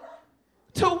 what?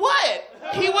 To what?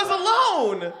 He was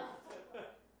alone.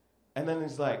 And then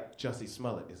it's like, Jussie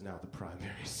Smollett is now the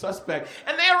primary suspect.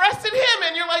 And they arrested him,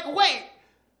 and you're like, wait,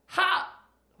 how?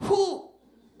 Who?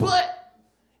 But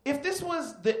if this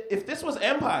was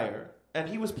Empire, and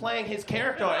he was playing his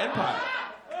character on Empire,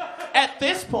 at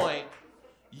this point,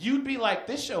 you'd be like,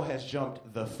 this show has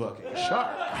jumped the fucking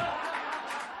shark.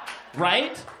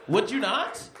 Right? Would you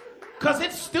not? Because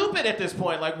it's stupid at this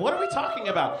point. Like, what are we talking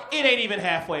about? It ain't even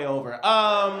halfway over.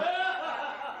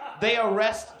 They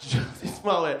arrest Jussie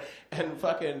Smollett and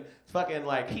fucking,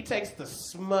 like, he takes the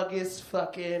smuggest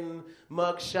fucking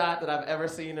mug shot that I've ever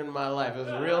seen in my life. It was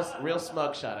a real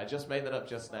smug shot. I just made that up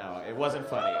just now. It wasn't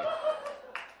funny.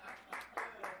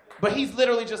 But he's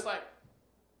literally just like,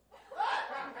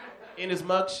 in his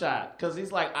mug shot. Because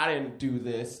he's like, I didn't do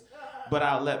this, but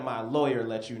I'll let my lawyer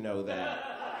let you know that.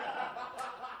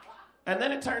 And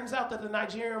then it turns out that the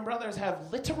Nigerian brothers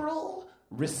have literal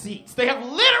receipts. They have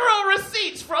literal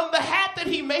receipts from the hat that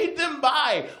he made them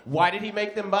buy. Why did he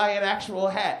make them buy an actual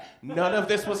hat? None of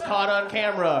this was caught on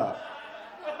camera.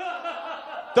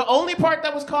 The only part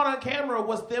that was caught on camera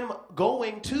was them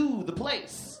going to the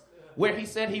place where he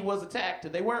said he was attacked,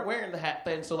 and they weren't wearing the hat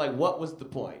then, so like, what was the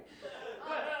point?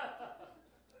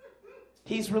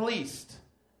 He's released,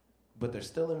 but they're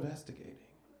still investigating.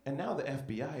 And now the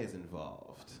FBI is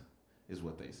involved, is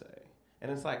what they say.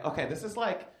 And it's like, okay, this is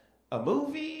like a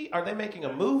movie? Are they making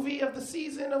a movie of the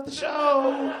season of the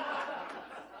show?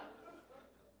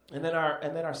 And then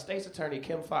our state's attorney,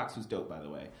 Kim Fox, who's dope, by the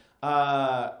way,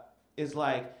 is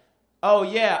like, Oh,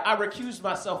 yeah, I recused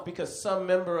myself because some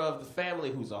member of the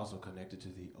family who's also connected to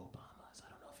the Obamas, I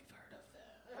don't know if you've heard of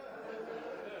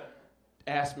them,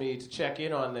 asked me to check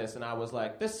in on this, and I was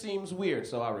like, this seems weird,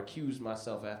 so I recused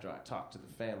myself after I talked to the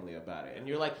family about it. And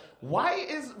you're like, why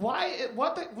is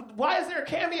there a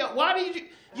cameo? Why do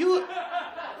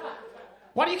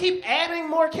you keep adding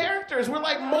more characters? We're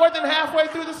like more than halfway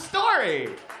through the story.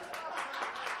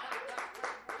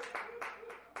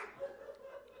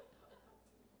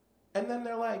 And then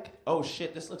they're like, oh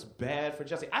shit, this looks bad for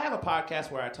Jussie. I have a podcast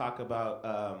where I talk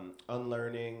about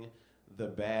unlearning the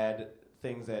bad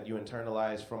things that you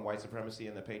internalize from white supremacy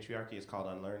and the patriarchy. It's called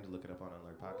Unlearned. Look it up on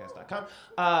unlearnedpodcast.com.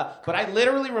 But I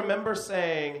literally remember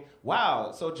saying,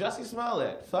 wow, so Jussie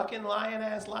Smollet, fucking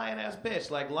lying-ass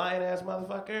bitch, like lying-ass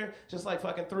motherfucker, just like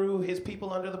fucking threw his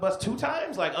people under the bus 2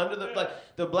 times, like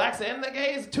the blacks and the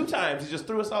gays 2 times. He just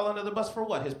threw us all under the bus for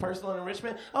what? His personal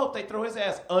enrichment? Oh, they throw his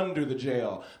ass under the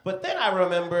jail. But then I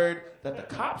remembered that the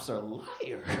cops are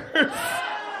liars.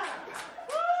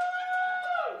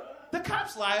 The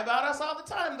cops lie about us all the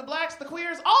time. The blacks, the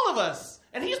queers, all of us.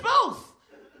 And he's both.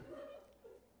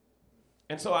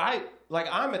 And so I'm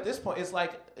at this point, it's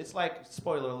like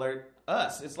spoiler alert,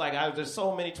 us. It's like there's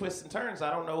so many twists and turns,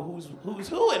 I don't know who's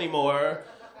who anymore.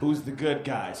 Who's the good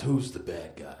guys? Who's the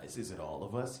bad guys? Is it all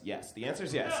of us? Yes. The answer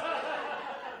is yes.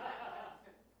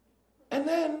 And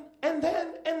then,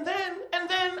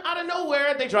 out of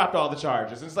nowhere, they dropped all the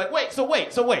charges. And it's like, wait.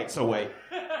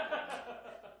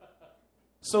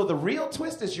 So the real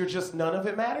twist is none of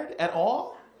it mattered at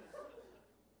all?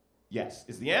 Yes,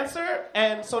 is the answer.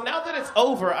 And so now that it's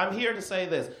over, I'm here to say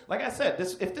this. Like I said,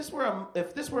 if this were a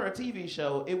TV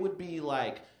show, it would be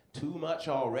like too much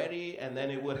already, and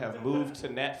then it would have moved to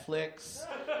Netflix.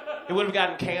 It would have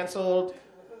gotten canceled,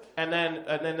 and then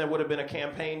there would have been a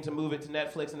campaign to move it to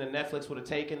Netflix, and then Netflix would have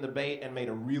taken the bait and made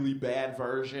a really bad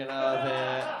version of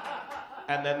it.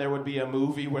 And then there would be a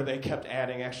movie where they kept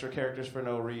adding extra characters for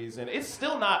no reason. It's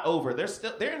still not over.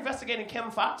 They're investigating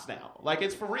Kim Fox now. Like,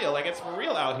 it's for real. Like, it's for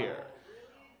real out here.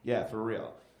 Yeah, for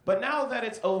real. But now that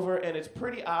it's over and it's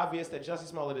pretty obvious that Jussie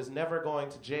Smollett is never going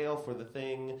to jail for the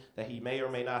thing that he may or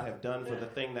may not have done, for the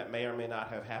thing that may or may not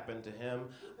have happened to him,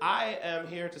 I am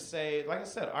here to say, like I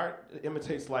said, art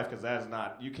imitates life, because there's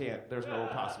no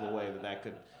possible way that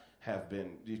could have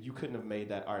been, you couldn't have made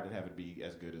that art and have it be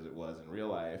as good as it was in real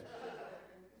life.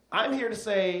 I'm here to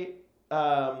say,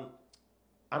 I'm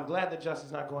glad that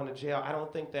Jussie's not going to jail. I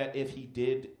don't think that if he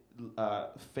did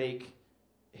fake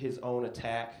his own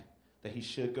attack, that he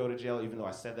should go to jail, even though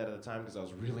I said that at the time because I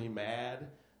was really mad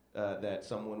that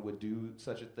someone would do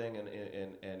such a thing and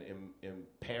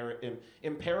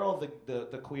imperil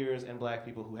the queers and black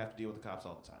people who have to deal with the cops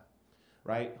all the time,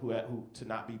 right? Who to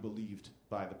not be believed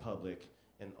by the public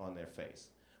and on their face.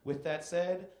 With that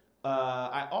said,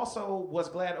 I also was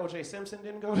glad O.J. Simpson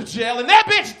didn't go to jail, and that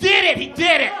bitch did it! He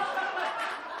did it!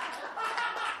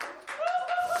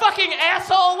 Fucking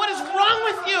asshole, what is wrong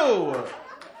with you?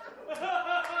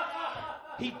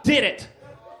 He did it!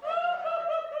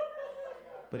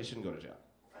 But he shouldn't go to jail.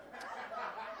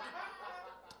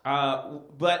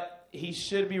 But he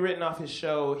should be written off his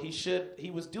show. He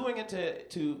was doing it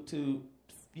to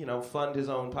fund his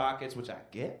own pockets, which I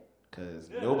get. Because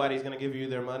nobody's going to give you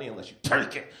their money unless you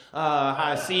take it.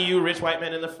 I see you, rich white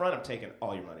men in the front. I'm taking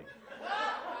all your money.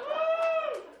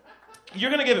 You're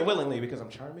going to give it willingly because I'm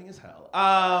charming as hell.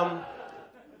 I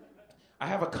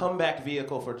have a comeback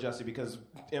vehicle for Jussie because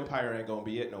Empire ain't going to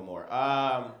be it no more.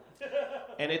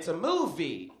 And it's a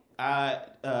movie. I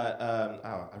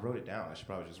wrote it down. I should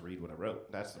probably just read what I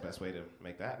wrote. That's the best way to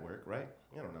make that work, right?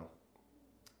 I don't know.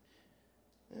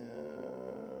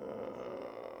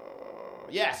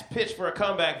 Yes, pitch for a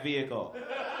comeback vehicle.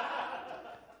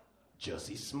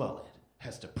 Jussie Smollett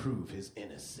has to prove his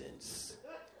innocence.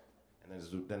 And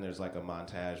then there's like a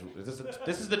montage.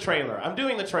 This is the trailer. I'm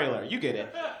doing the trailer. You get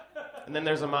it. And then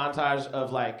there's a montage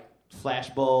of like flash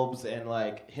bulbs and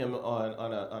like him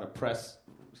on a press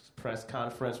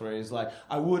conference where he's like,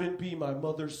 I wouldn't be my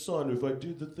mother's son if I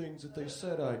did the things that they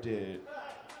said I did.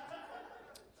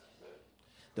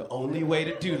 The only way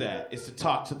to do that is to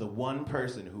talk to the one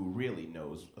person who really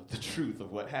knows the truth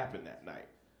of what happened that night.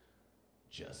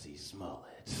 Jussie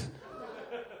Smollett.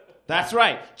 That's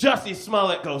right. Jussie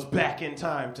Smollett goes back in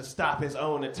time to stop his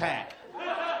own attack.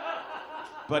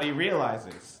 But he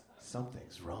realizes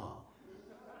something's wrong.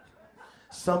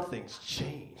 Something's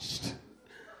changed.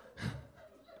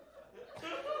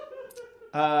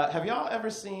 Have y'all ever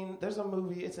seen, there's a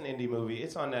movie, it's an indie movie,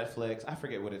 it's on Netflix, I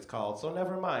forget what it's called, so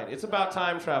never mind. It's about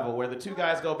time travel where the two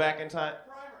guys go back in time.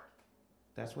 Primer.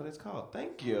 That's what it's called.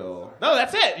 Thank you. No,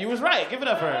 that's it. You was right. Give it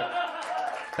up for her.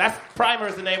 Primer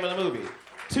is the name of the movie.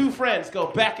 Two friends go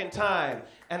back in time,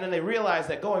 and then they realize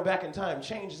that going back in time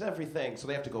changes everything, so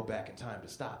they have to go back in time to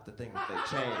stop the thing that they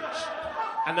changed.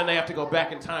 And then they have to go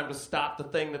back in time to stop the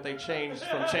thing that they changed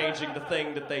from changing the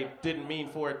thing that they didn't mean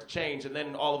for it to change, and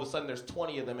then all of a sudden there's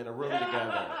 20 of them in a room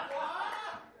together.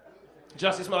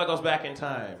 Jussie Smollet goes back in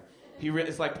time.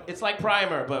 It's like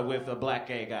Primer, but with a black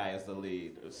gay guy as the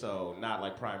lead. So not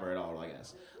like Primer at all, I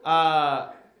guess.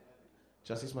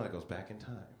 Jussie Smollet goes back in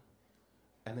time.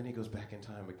 And then he goes back in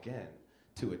time again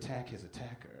to attack his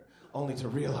attacker, only to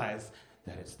realize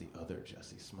that it's the other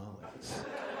Jussie Smollett.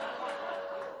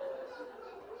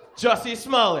 Jussie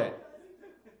Smollett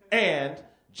and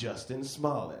Justin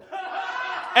Smollett.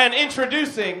 And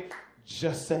introducing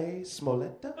Jussie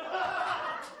Smollett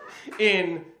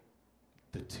in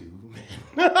The Two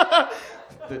Men.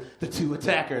 the two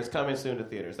attackers coming soon to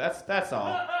theaters. That's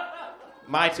all.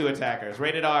 My Two Attackers.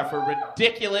 Rated R for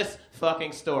ridiculous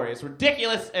fucking story. It's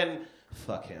ridiculous and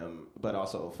fuck him, but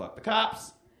also fuck the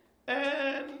cops.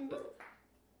 And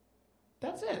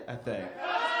that's it, I think.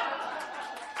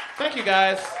 Thank you,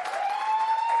 guys.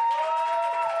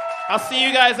 I'll see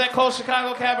you guys at Cold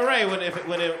Chicago Cabaret when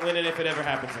and if it ever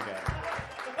happens again.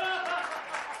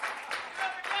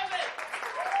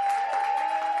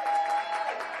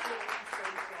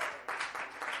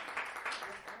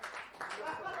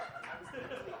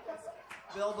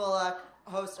 Bill Bullock,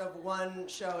 host of one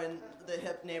show in the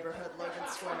hip neighborhood, Logan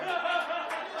Square,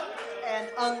 and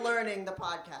Unlearning the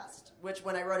podcast, which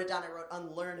when I wrote it down, I wrote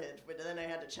Unlearned, but then I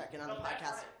had to check in on the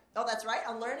podcast. Oh, that's right,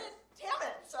 Unlearned? Damn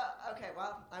it! So, okay,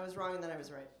 well, I was wrong and then I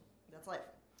was right. That's life.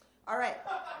 All right.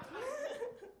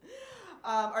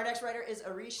 Our next writer is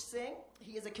Arish Singh.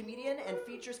 He is a comedian and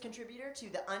features contributor to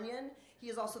The Onion. He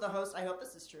is also the host, I hope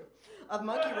this is true, of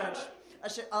Monkey Wrench, a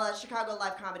Chicago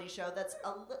live comedy show that's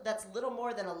little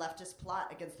more than a leftist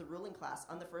plot against the ruling class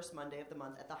on the first Monday of the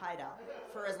month at the Hideout,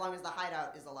 for as long as the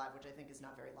Hideout is alive, which I think is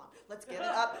not very long. Let's give it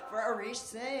up for Arish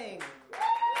Singh.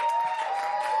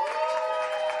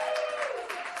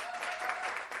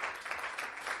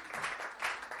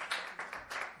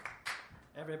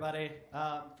 Everybody,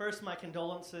 first my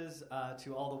condolences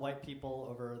to all the white people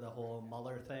over the whole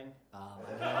Mueller thing. I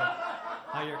know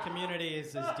how your community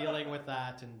is dealing with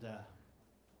that, and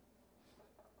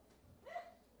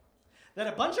that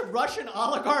a bunch of Russian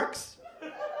oligarchs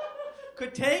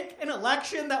could take an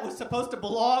election that was supposed to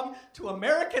belong to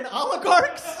American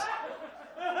oligarchs.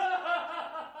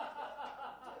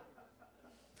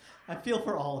 I feel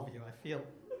for all of you. I feel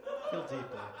deeply.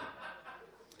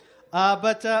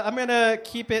 But I'm going to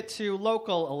keep it to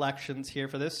local elections here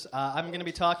for this. I'm going to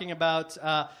be talking about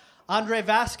Andre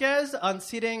Vasquez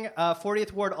unseating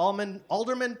 40th Ward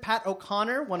Alderman Pat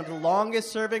O'Connor, one of the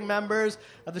longest-serving members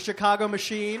of the Chicago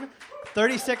Machine,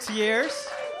 36 years.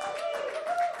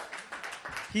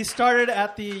 He started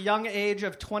at the young age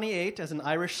of 28 as an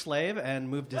Irish slave and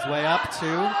moved his way up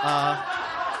to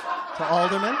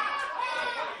alderman.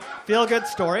 Feel-good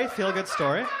story.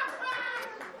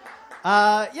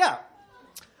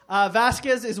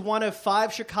 Vasquez is one of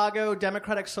 5 Chicago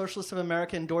Democratic Socialists of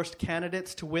America endorsed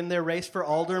candidates to win their race for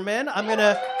alderman.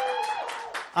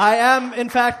 I am, in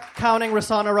fact, counting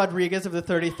Rossana Rodriguez of the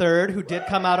 33rd, who did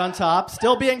come out on top,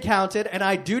 still being counted, and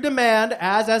I do demand,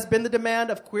 as has been the demand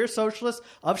of queer socialists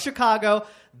of Chicago,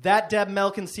 that Deb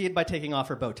Mell concede by taking off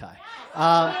her bow tie.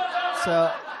 So,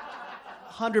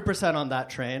 100% on that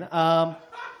train.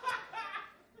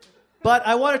 But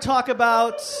I want to talk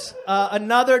about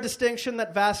another distinction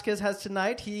that Vasquez has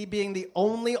tonight, he being the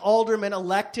only alderman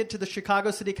elected to the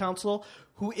Chicago City Council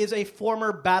who is a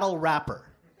former battle rapper.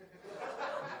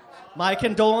 My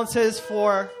condolences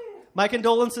for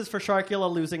Sharkula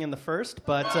losing in the first,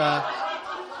 but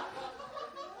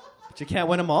you can't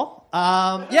win them all.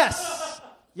 Yes.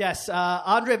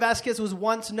 Andre Vasquez was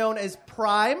once known as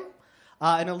Prime.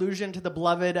 An allusion to the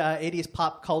beloved 80s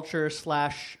pop culture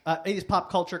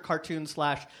cartoon /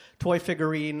 toy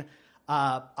figurine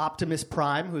Optimus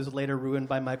Prime, who was later ruined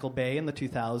by Michael Bay in the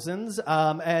 2000s.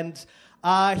 And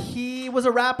he was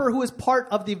a rapper who was part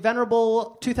of the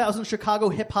venerable 2000 Chicago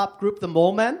hip-hop group, the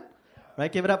Mole Men.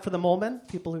 Right? Give it up for the Mole Men.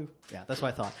 Yeah, that's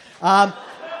what I thought.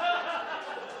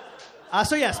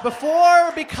 So yes,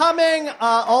 before becoming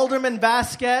Alderman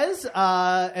Vasquez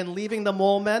and leaving the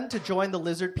Mole Men to join the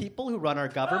lizard people who run our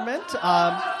government,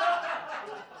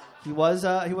 he was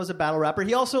a battle rapper.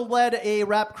 He also led a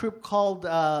rap group called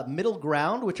Middle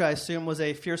Ground, which I assume was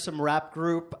a fearsome rap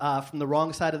group from the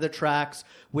wrong side of the tracks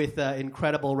with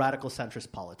incredible radical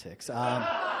centrist politics.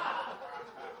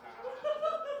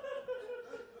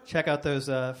 Check out those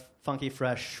funky,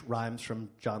 fresh rhymes from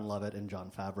John Lovett and John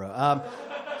Favreau.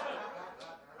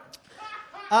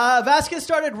 Vasquez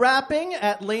started rapping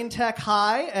at Lane Tech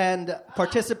High and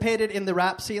participated in the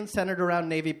rap scene centered around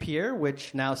Navy Pier,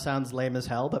 which now sounds lame as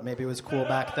hell, but maybe it was cool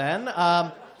back then.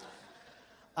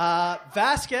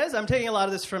 Vasquez, I'm taking a lot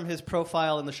of this from his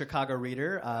profile in the Chicago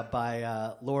Reader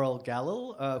by Laurel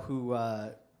Galil,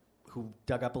 who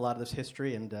dug up a lot of this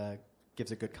history and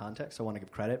gives a good context, so I want to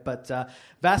give credit. But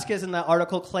Vasquez in that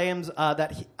article claims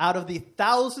that out of the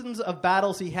thousands of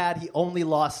battles he had, he only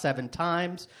lost 7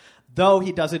 times, though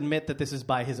he does admit that this is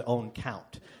by his own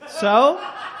count. So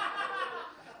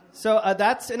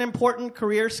that's an important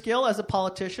career skill as a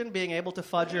politician, being able to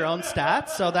fudge your own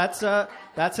stats. So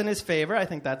that's in his favor. I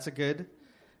think that's a good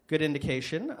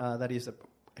indication that he's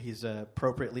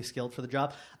appropriately skilled for the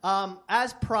job.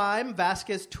 As Prime,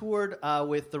 Vasquez toured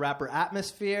with the rapper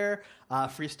Atmosphere,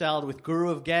 freestyled with Guru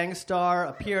of Gangstar,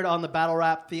 appeared on the battle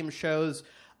rap theme shows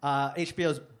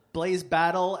HBO's Blaze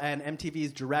Battle and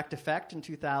MTV's Direct Effect in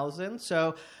 2000.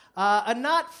 So a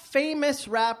not famous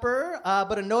rapper,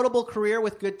 but a notable career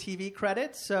with good TV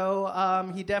credits.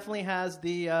 So he definitely has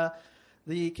the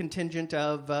contingent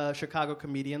of Chicago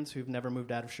comedians who've never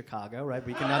moved out of Chicago, right?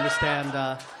 We can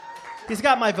understand. He's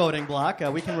got my voting block.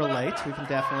 We can relate. We can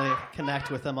definitely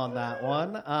connect with him on that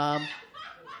one.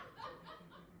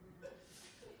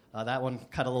 That one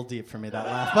cut a little deep for me, that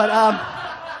laugh. But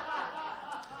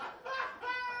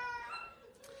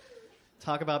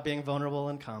talk about being vulnerable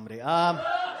in comedy.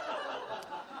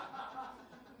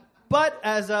 But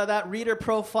as that reader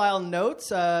profile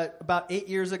notes, about 8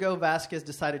 years ago, Vasquez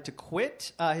decided to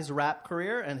quit his rap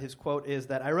career, and his quote is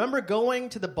that, "I remember going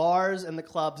to the bars and the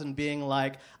clubs and being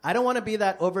like, I don't want to be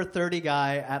that over 30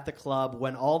 guy at the club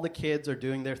when all the kids are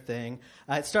doing their thing.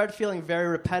 It started feeling very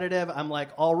repetitive. I'm like,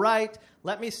 all right,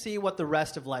 let me see what the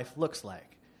rest of life looks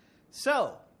like."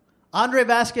 So, Andre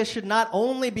Vasquez should not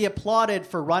only be applauded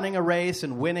for running a race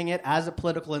and winning it as a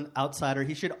political outsider,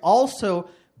 he should also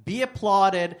be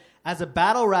applauded as a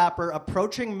battle rapper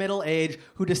approaching middle age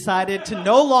who decided to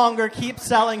no longer keep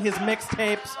selling his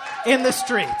mixtapes in the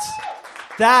streets.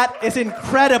 That is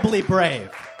incredibly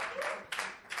brave.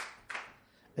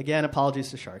 Again, apologies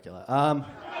to Sharkula.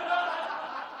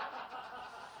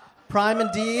 Prime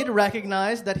indeed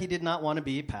recognized that he did not want to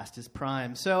be past his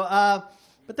prime. So,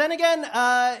 but then again,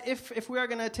 if we are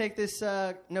going to take this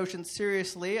notion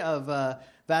seriously of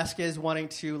Vasquez wanting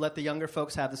to let the younger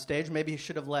folks have the stage, maybe he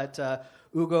should have let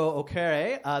Ugo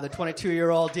Okere, the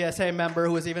 22-year-old DSA member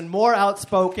who was even more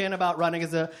outspoken about running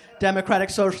as a Democratic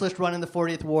Socialist, run in the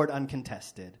 40th Ward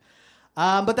uncontested.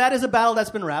 But that is a battle that's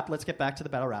been rapped. Let's get back to the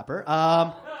battle rapper.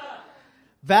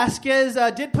 Vasquez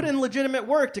did put in legitimate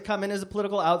work to come in as a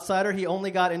political outsider. He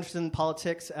only got interested in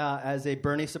politics as a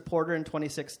Bernie supporter in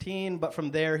 2016, but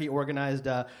from there he organized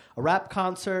a rap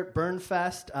concert, Burn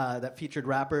Fest, that featured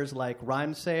rappers like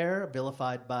Rhymsayer,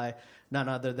 vilified by none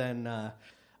other than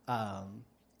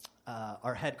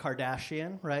our head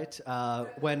Kardashian, right?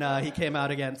 When he came out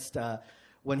against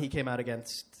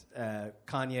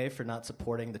Kanye for not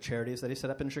supporting the charities that he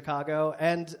set up in Chicago,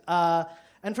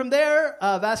 and from there,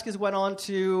 Vasquez went on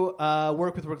to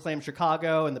work with Reclaim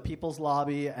Chicago and the People's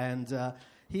Lobby, and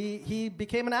he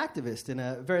became an activist in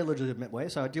a very legitimate way,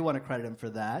 so I do want to credit him for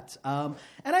that. And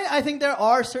I think there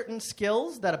are certain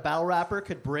skills that a battle rapper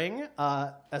could bring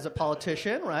as a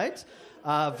politician, right?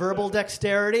 Verbal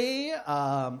dexterity,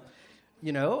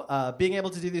 being able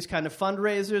to do these kind of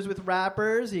fundraisers with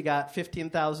rappers. He got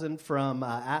 $15,000 from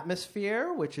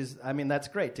Atmosphere, which is, that's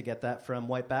great to get that from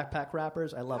white backpack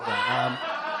rappers. I love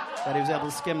that. That he was able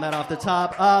to skim that off the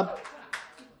top.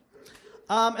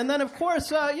 And then, of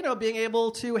course, being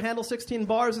able to handle 16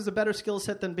 bars is a better skill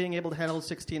set than being able to handle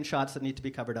 16 shots that need to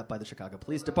be covered up by the Chicago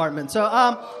Police Department. So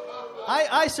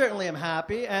I certainly am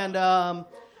happy. And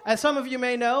as some of you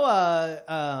may know,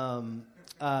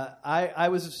 I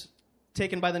was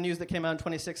taken by the news that came out in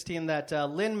 2016 that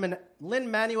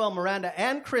Lin-Manuel Miranda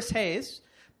and Chris Hayes,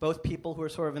 both people who are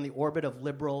sort of in the orbit of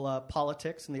liberal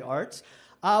politics and the arts,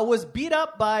 was beat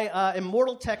up by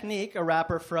Immortal Technique, a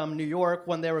rapper from New York,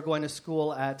 when they were going to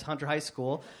school at Hunter High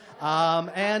School.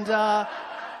 And the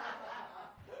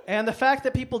fact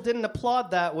that people didn't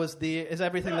applaud that is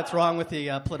everything that's wrong with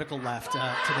the political left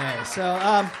today. So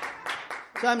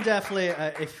I'm definitely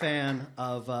a fan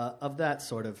of that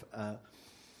sort of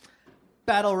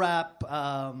battle rap,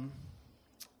 how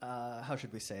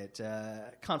should we say it,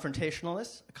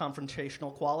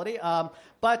 confrontational quality.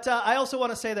 But I also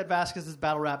want to say that Vasquez's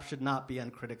battle rap should not be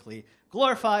uncritically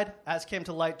glorified, as came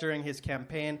to light during his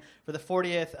campaign for the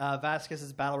 40th.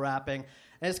 Vasquez's battle rapping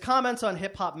and his comments on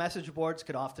hip-hop message boards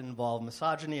could often involve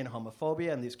misogyny and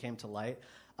homophobia, and these came to light.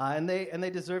 And they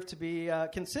deserve to be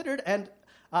considered. And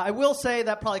I will say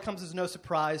that probably comes as no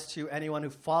surprise to anyone who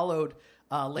followed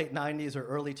late 90s or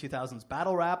early 2000s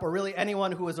battle rap, or really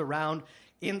anyone who was around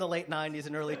in the late 90s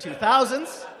and early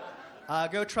 2000s.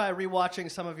 Go try rewatching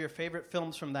some of your favorite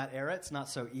films from that era. It's not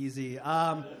so easy.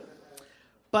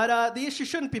 But the issue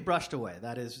shouldn't be brushed away.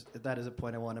 That is a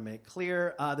point I want to make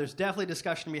clear. There's definitely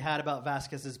discussion to be had about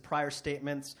Vasquez's prior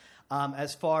statements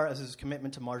as far as his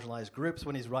commitment to marginalized groups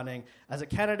when he's running as a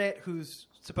candidate who's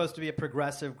supposed to be a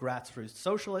progressive grassroots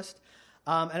socialist.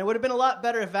 And it would have been a lot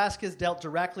better if Vasquez dealt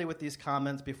directly with these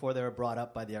comments before they were brought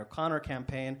up by the O'Connor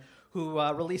campaign, who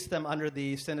released them under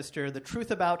the sinister The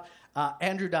Truth About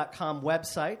Andrew.com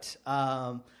website,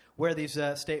 where these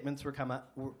statements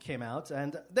came out.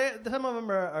 And some of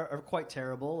them are quite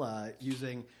terrible,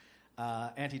 using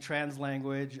anti-trans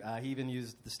language. He even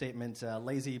used the statement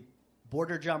lazy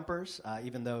border jumpers,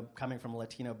 even though coming from a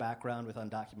Latino background with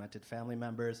undocumented family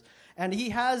members. And he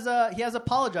has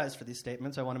apologized for these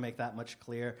statements. I want to make that much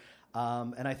clear.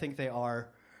 And I think they are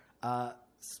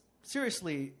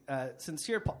seriously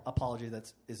sincere apology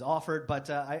that is offered. But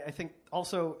I think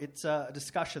also it's a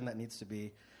discussion that needs to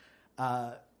be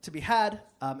had.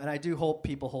 And I do hope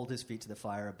people hold his feet to the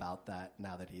fire about that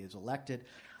now that he is elected.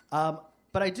 But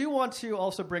I do want to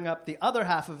also bring up the other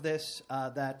half of this,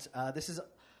 that this is...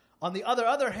 On the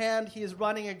other hand, he is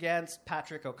running against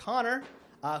Patrick O'Connor,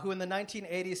 who in the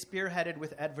 1980s spearheaded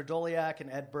with Ed Verdoliak and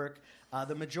Ed Burke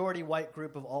the majority white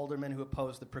group of aldermen who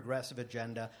opposed the progressive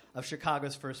agenda of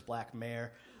Chicago's first black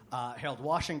mayor, Harold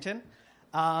Washington.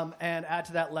 And add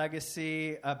to that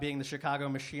legacy being the Chicago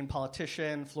machine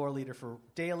politician, floor leader for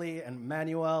Daley and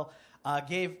Manuel,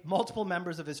 gave multiple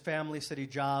members of his family city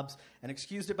jobs and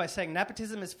excused it by saying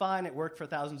nepotism is fine. It worked for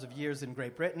thousands of years in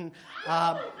Great Britain.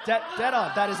 Dead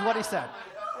on. That is what he said.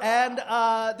 And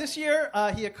this year,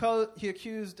 he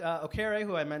accused O'Carey,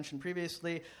 who I mentioned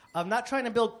previously, of not trying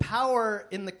to build power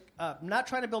in the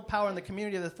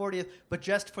community of the 40th, but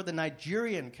just for the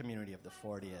Nigerian community of the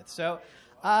 40th. So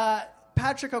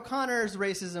Patrick O'Connor's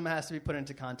racism has to be put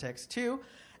into context too.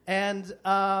 And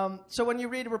so when you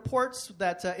read reports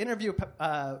that interview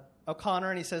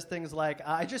O'Connor, and he says things like,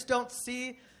 I just don't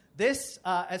see this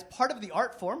as part of the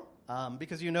art form,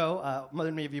 because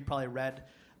many of you probably read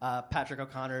Patrick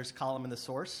O'Connor's column in The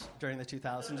Source during the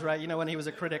 2000s, right? You know, when he was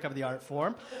a critic of the art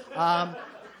form.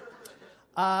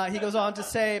 He goes on to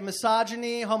say,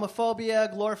 misogyny,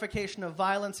 homophobia, glorification of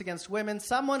violence against women,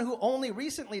 someone who only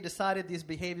recently decided these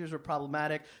behaviors were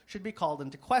problematic should be called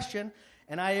into question.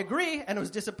 And I agree, and was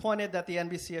disappointed that the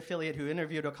NBC affiliate who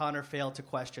interviewed O'Connor failed to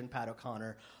question Pat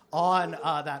O'Connor on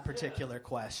that particular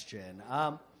question.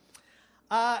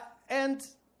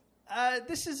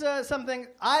 This is something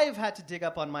I've had to dig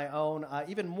up on my own.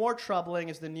 Even more troubling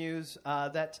is the news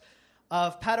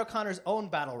of Pat O'Connor's own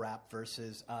battle rap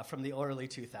verses from the early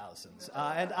 2000s.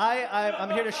 And I'm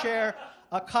here to share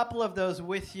a couple of those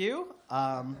with you.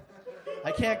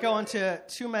 I can't go into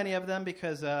too many of them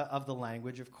because of the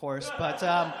language, of course, but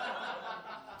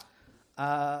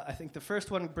I think the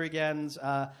first one begins,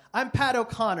 I'm Pat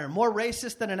O'Connor, more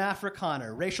racist than an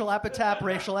Afrikaner. Racial epitaph,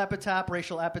 racial epitaph,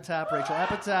 racial epitaph, racial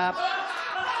epitaph.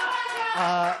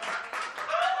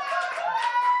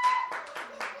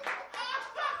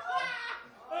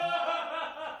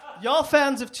 Y'all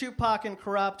fans of Tupac and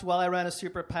Corrupt, while I ran a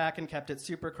super PAC and kept it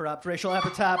super corrupt. Racial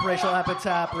epitaph, racial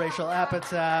epitaph, racial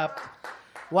epitaph.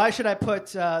 Why should I put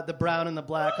the brown and the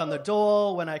black on the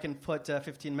dole when I can put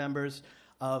 15 members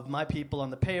of my people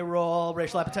on the payroll?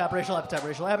 Racial epitaph, racial epitaph,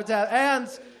 racial epitaph. And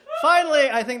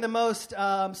finally, I think the most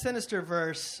sinister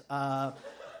verse.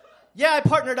 Yeah, I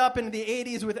partnered up in the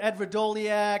 80s with Ed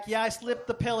Verdoliak. Yeah, I slipped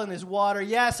the pill in his water.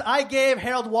 Yes, I gave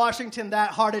Harold Washington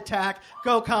that heart attack.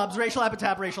 Go Cubs. Racial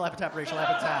epitaph, racial epitaph, racial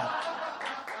epitaph.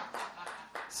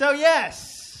 So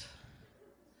yes,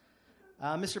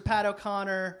 Mr. Pat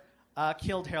O'Connor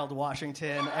killed Harold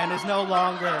Washington and is no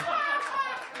longer,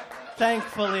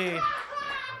 thankfully,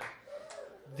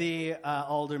 the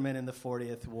alderman in the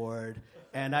 40th Ward.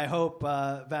 And I hope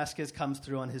Vasquez comes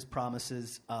through on his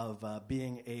promises of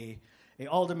being a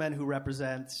alderman who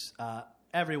represents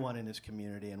everyone in his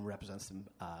community and represents them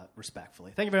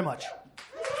respectfully. Thank you very much.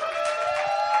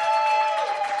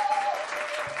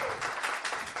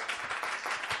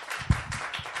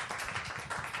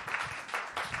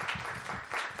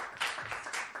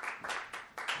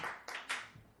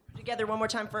 Together one more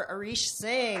time for Arish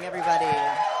Singh, everybody.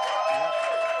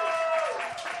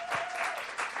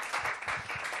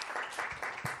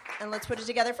 And let's put it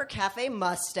together for Cafe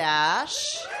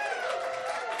Mustache.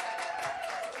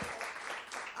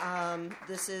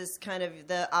 This is kind of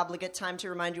the obligate time to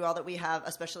remind you all that we have,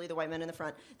 especially the white men in the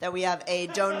front, that we have a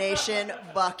donation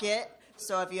bucket.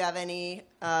 So if you have any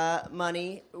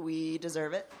money, we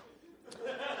deserve it.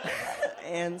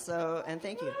 and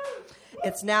thank you.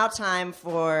 It's now time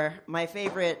for my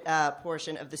favorite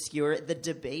portion of the Skewer, the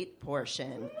debate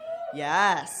portion.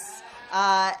 Yes.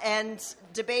 And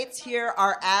debates here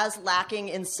are as lacking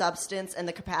in substance and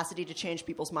the capacity to change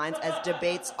people's minds as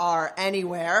debates are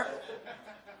anywhere.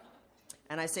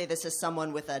 And I say this as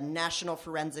someone with a National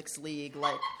Forensics League,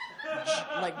 like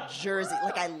jersey,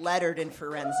 like I lettered in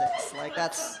forensics. Like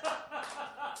that's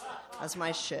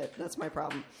my shit. That's my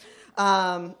problem.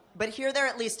 But here they're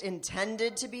at least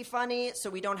intended to be funny, so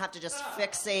we don't have to just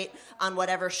fixate on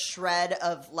whatever shred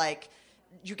of, like,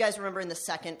 you guys remember in the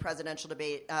second presidential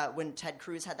debate when Ted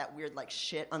Cruz had that weird, like,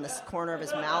 shit on the corner of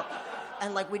his mouth?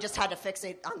 And, like, we just had to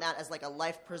fixate on that as, like, a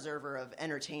life preserver of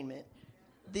entertainment.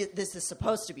 This is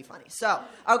supposed to be funny. So,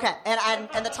 okay, and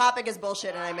the topic is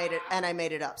bullshit, and I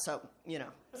made it up. So,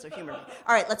 so humor me.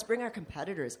 All right, let's bring our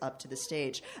competitors up to the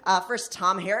stage. First,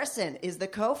 Tom Harrison is the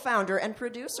co-founder and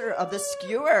producer of The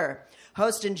Skewer,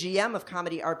 host and GM of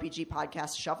comedy RPG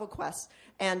podcast Shuffle Quest,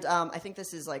 and I think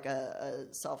this is like a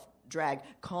self-drag,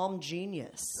 Calm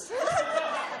Genius.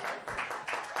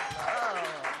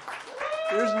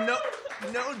 There's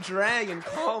no drag in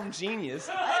Calm Genius.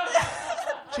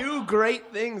 Two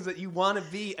great things that you want to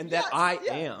be and that I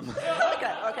am.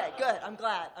 Okay, good. I'm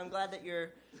glad that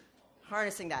you're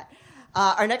harnessing that.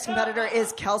 Our next competitor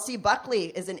is Kelsey Buckley,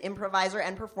 is an improviser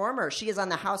and performer. She is on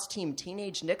the house team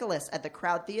Teenage Nicholas at the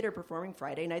Crowd Theater performing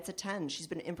Friday nights at 10. She's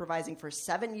been improvising for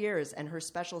 7 years, and her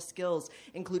special skills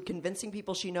include convincing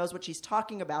people she knows what she's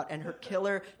talking about and her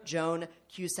killer Joan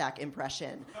Cusack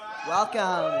impression.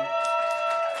 Welcome.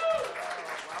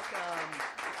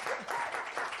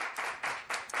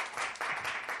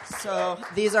 So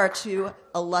these are two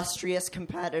illustrious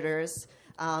competitors,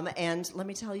 and let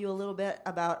me tell you a little bit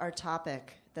about our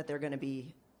topic that they're going to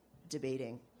be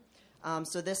debating.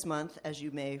 So this month, as you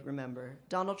may remember,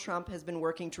 Donald Trump has been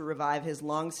working to revive his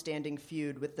long-standing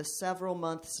feud with the several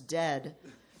months dead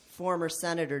former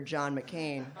Senator John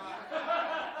McCain,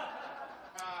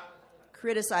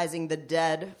 criticizing the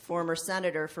dead former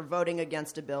senator for voting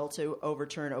against a bill to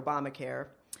overturn Obamacare,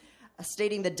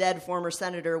 stating the dead former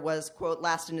senator was, quote,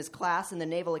 last in his class in the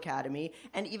Naval Academy,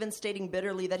 and even stating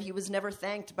bitterly that he was never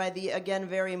thanked by the, again,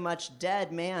 very much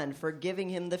dead man for giving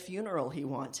him the funeral he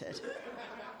wanted.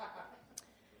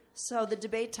 So the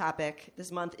debate topic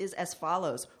this month is as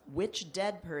follows. Which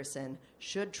dead person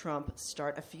should Trump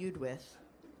start a feud with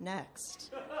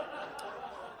next?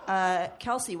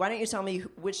 Kelsey, why don't you tell me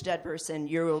which dead person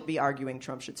you will be arguing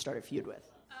Trump should start a feud with?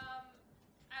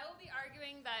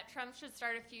 That Trump should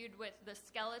start a feud with the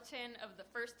skeleton of the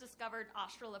first discovered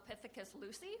australopithecus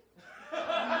Lucy.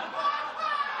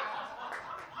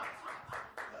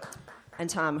 And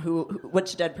Tom,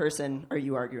 which dead person are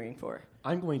you arguing for?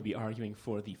 I'm going to be arguing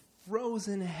for the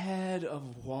frozen head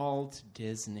of Walt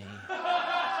Disney.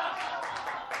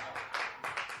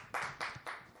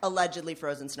 Allegedly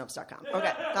frozen Snopes.com.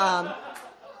 Okay.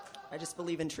 I just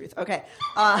believe in truth. Okay.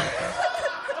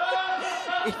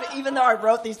 Even though I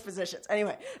wrote these positions.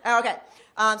 Anyway, okay.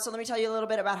 So let me tell you a little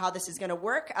bit about how this is going to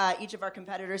work. Each of our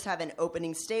competitors have an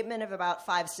opening statement of about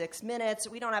 5-6 minutes.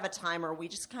 We don't have a timer. We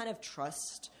just kind of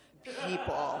trust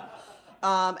people.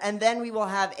 And then we will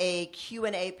have a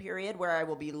Q&A period where I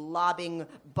will be lobbing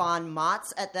bon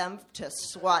mots at them to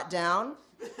swat down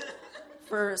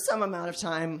for some amount of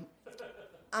time.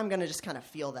 I'm going to just kind of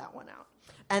feel that one out.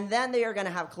 And then they are going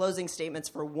to have closing statements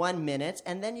for 1 minute,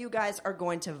 and then you guys are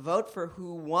going to vote for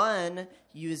who won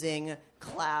using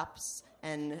claps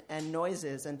and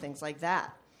noises and things like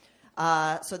that.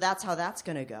 So that's how that's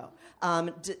going to go.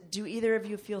 Do either of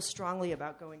you feel strongly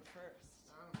about going first?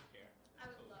 I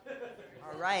would love it.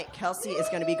 All right, Kelsey is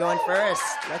going to be going first.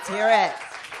 Let's hear it.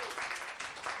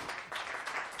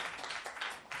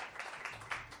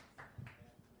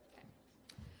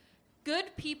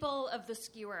 Good people of the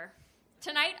Skewer.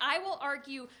 Tonight, I will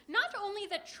argue not only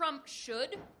that Trump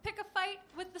should pick a fight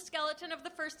with the skeleton of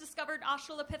the first discovered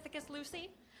australopithecus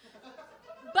Lucy,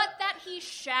 but that he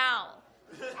shall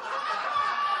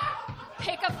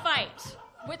pick a fight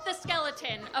with the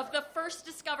skeleton of the first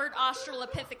discovered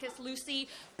australopithecus Lucy,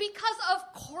 because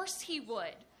of course he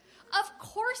would. Of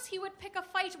course he would pick a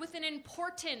fight with an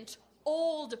important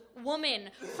old woman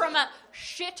from a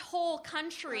shithole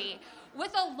country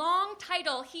with a long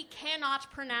title he cannot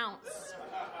pronounce.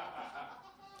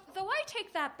 Though I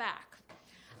take that back.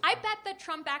 I bet that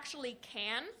Trump actually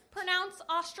can pronounce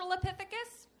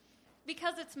Australopithecus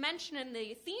because it's mentioned in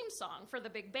the theme song for The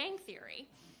Big Bang Theory.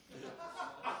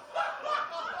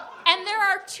 And there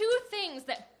are two things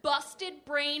that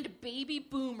busted-brained baby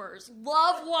boomers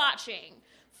love watching: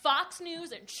 Fox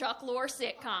News and Chuck Lorre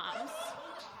sitcoms.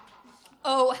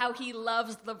 Oh, how he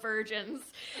loves the virgins.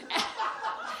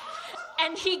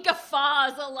 And he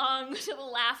guffaws along to the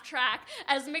laugh track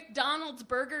as McDonald's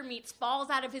burger meats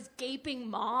falls out of his gaping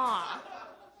maw.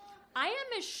 I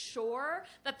am as sure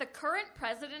that the current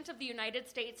president of the United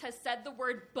States has said the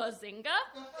word bazinga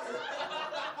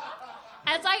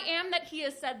as I am that he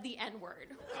has said the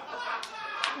N-word,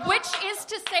 which is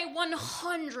to say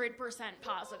 100%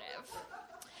 positive.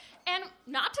 And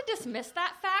not to dismiss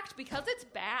that fact because it's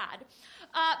bad,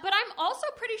 but I'm also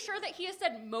pretty sure that he has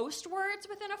said most words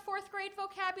within a fourth grade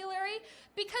vocabulary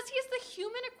because he is the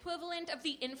human equivalent of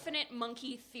the infinite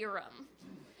monkey theorem.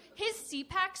 His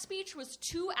CPAC speech was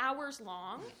 2 hours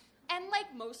long, and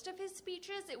like most of his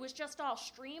speeches, it was just all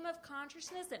stream of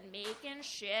consciousness and making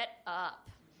shit up.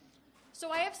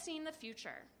 So I have seen the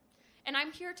future, and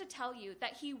I'm here to tell you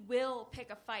that he will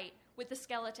pick a fight with the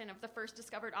skeleton of the first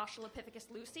discovered australopithecus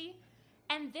Lucy,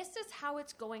 and this is how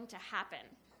it's going to happen.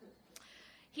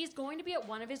 He's going to be at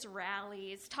one of his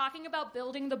rallies talking about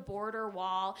building the border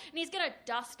wall, and he's going to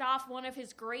dust off one of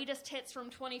his greatest hits from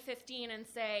 2015 and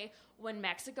say, when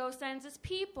Mexico sends its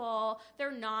people,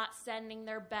 they're not sending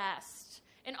their best.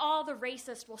 And all the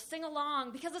racists will sing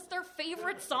along because it's their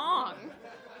favorite song.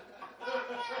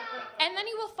 And then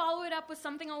he will follow it up with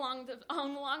something along the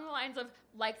lines of,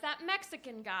 like that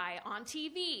Mexican guy on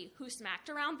TV who smacked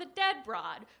around the dead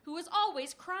broad, who was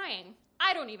always crying.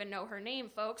 I don't even know her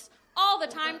name, folks. All the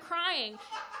time crying.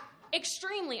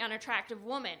 Extremely unattractive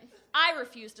woman. I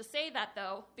refuse to say that,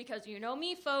 though, because you know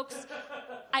me, folks.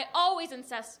 I always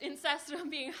insist on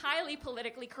being highly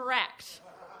politically correct.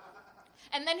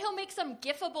 And then he'll make some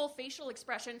gifable facial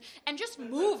expression and just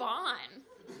move on.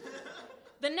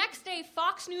 The next day,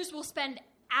 Fox News will spend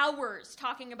hours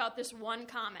talking about this one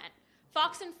comment.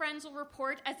 Fox and Friends will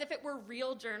report as if it were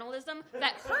real journalism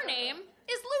that her name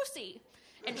is Lucy.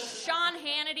 And Sean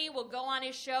Hannity will go on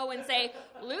his show and say,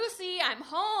 Lucy, I'm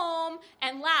home,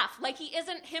 and laugh like he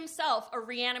isn't himself a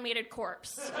reanimated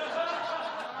corpse.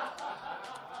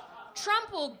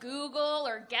 Trump will Google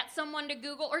or get someone to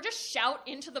Google or just shout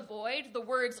into the void the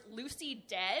words Lucy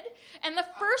dead, and the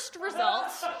first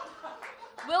result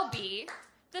will be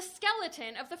the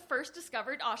skeleton of the first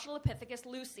discovered australopithecus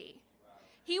Lucy.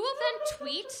 He will then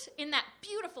tweet in that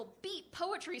beautiful beat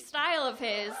poetry style of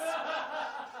his,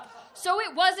 so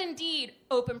it was indeed,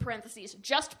 open parentheses,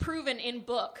 just proven in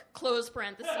book, close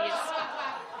parentheses.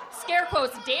 Scare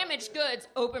quotes, damaged goods,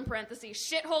 open parentheses,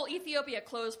 shithole Ethiopia,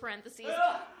 close parentheses.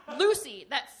 Lucy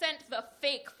that sent the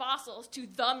fake fossils to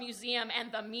the museum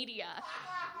and the media,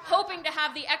 hoping to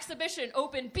have the exhibition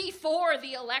open before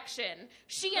the election.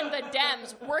 She and the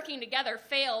Dems working together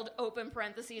failed, open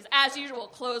parentheses, as usual,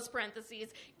 close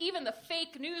parentheses. Even the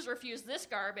fake news refused this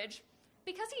garbage.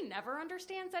 Because he never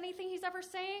understands anything he's ever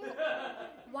saying,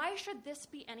 why should this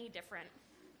be any different?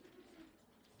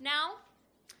 Now,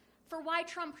 for why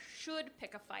Trump should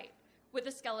pick a fight with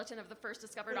the skeleton of the first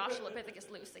discovered australopithecus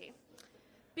Lucy.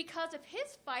 Because if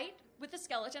his fight with the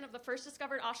skeleton of the first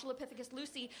discovered australopithecus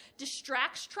Lucy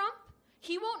distracts Trump,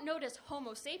 he won't notice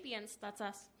Homo sapiens, that's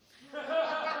us,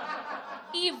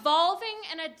 evolving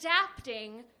and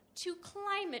adapting to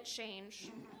climate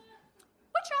change.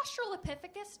 Which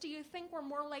australopithecus do you think were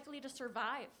more likely to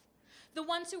survive? The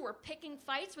ones who were picking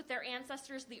fights with their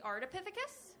ancestors, the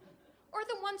Ardipithecus? Or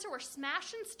the ones who were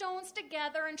smashing stones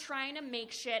together and trying to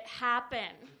make shit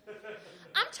happen?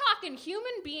 I'm talking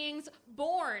human beings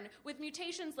born with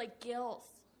mutations like gills,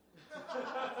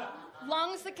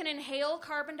 lungs that can inhale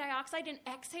carbon dioxide and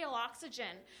exhale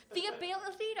oxygen, the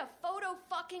ability to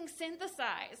photo-fucking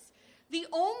synthesize. The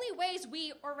only ways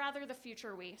we, or rather the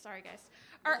future we, sorry guys,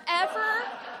 are ever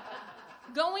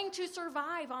going to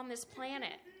survive on this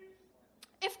planet.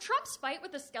 If Trump's fight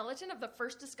with the skeleton of the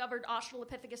first discovered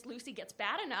australopithecus Lucy gets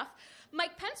bad enough,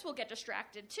 Mike Pence will get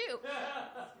distracted too.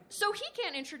 So he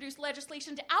can't introduce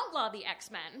legislation to outlaw the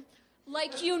X-Men.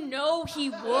 Like you know he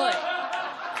would.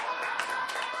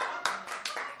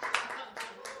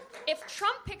 If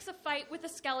Trump picks a fight with the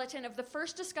skeleton of the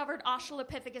first discovered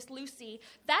australopithecus Lucy,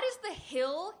 that is the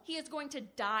hill he is going to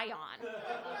die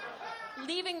on,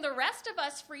 leaving the rest of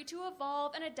us free to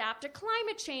evolve and adapt to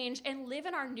climate change and live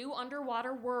in our new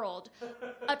underwater world,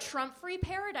 a Trump-free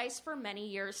paradise for many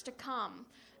years to come.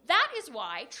 That is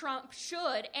why Trump should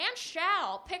and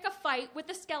shall pick a fight with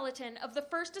the skeleton of the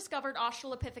first discovered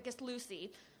australopithecus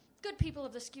Lucy. Good people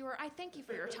of the Skewer, I thank you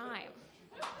for your time.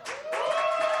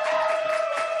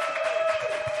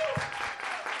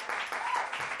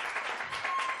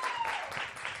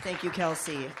 Thank you,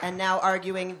 Kelsey. And now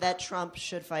arguing that Trump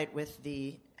should fight with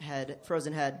the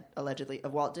frozen head, allegedly,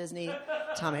 of Walt Disney,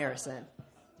 Tom Harrison.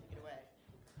 Take it away.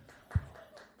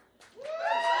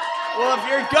 Well, if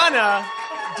you're gonna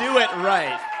do it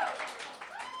right,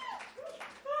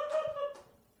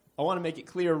 I want to make it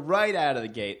clear right out of the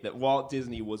gate that Walt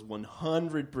Disney was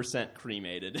 100%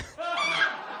 cremated.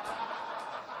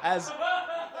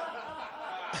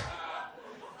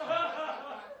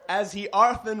 As he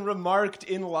often remarked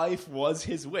in life was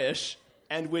his wish,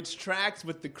 and which tracks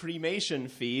with the cremation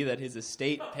fee that his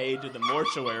estate paid to the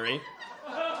mortuary.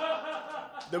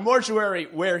 The mortuary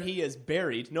where he is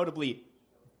buried, notably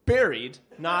buried,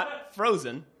 not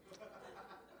frozen.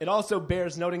 It also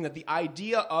bears noting that the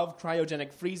idea of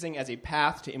cryogenic freezing as a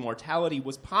path to immortality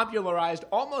was popularized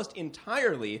almost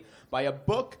entirely by a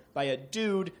book by a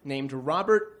dude named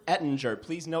Robert Ettinger.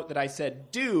 Please note that I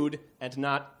said dude and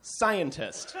not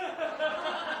scientist.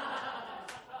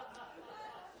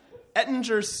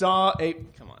 Ettinger saw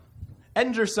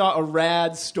a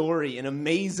rad story in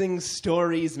Amazing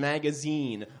Stories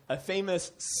magazine, a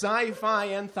famous sci-fi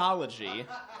anthology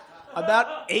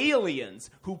about aliens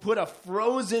who put a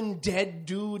frozen dead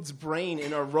dude's brain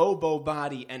in a robo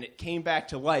body and it came back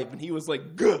to life. And he was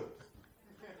like, "Gah!"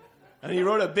 And he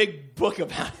wrote a big book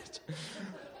about it.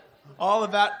 All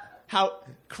about how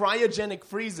cryogenic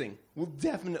freezing will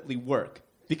definitely work.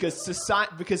 Because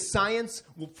science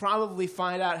will probably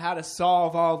find out how to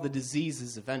solve all the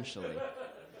diseases eventually.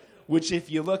 Which, if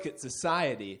you look at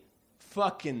society,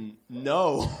 fucking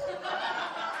no.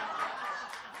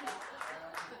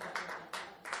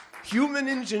 Human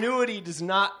ingenuity does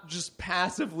not just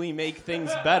passively make things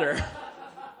better.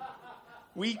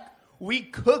 We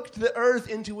cooked the earth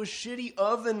into a shitty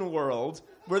oven world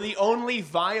where the only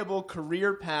viable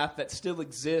career path that still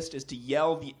exists is to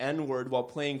yell the N-word while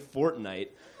playing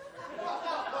Fortnite.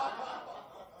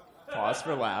 Pause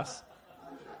for laughs.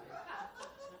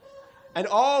 And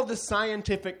all the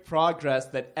scientific progress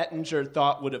that Ettinger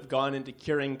thought would have gone into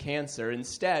curing cancer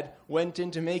instead went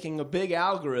into making a big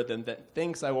algorithm that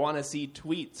thinks I want to see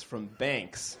tweets from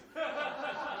banks.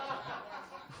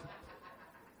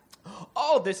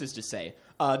 All this is to say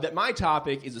that my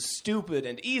topic is a stupid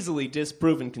and easily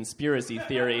disproven conspiracy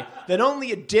theory that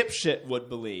only a dipshit would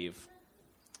believe.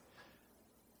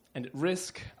 And at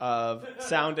risk of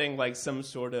sounding like some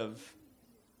sort of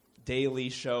Daily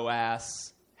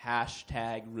Show-ass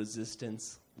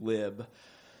 #resistance lib.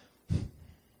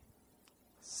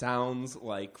 Sounds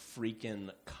like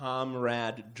freaking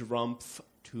Comrade Drumpf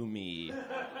to me.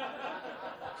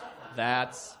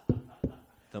 That's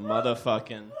the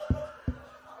motherfucking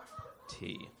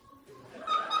tea.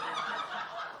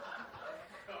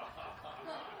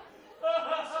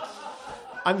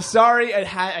 I'm sorry I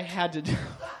had to do...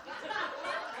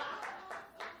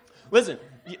 Listen,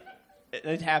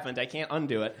 it happened. I can't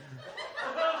undo it.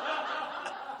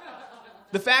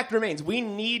 The fact remains, we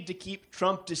need to keep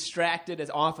Trump distracted as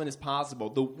often as possible.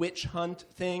 The witch hunt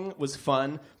thing was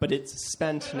fun, but it's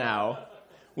spent now.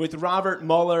 With Robert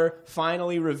Mueller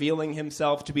finally revealing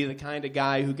himself to be the kind of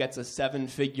guy who gets a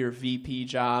 7-figure VP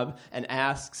job and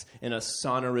asks in a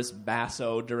sonorous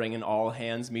basso during an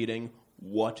all-hands meeting,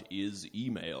 "What is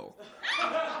email?"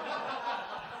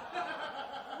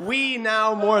 We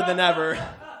now more than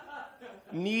ever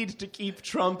need to keep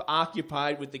Trump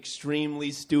occupied with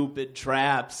extremely stupid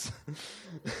traps.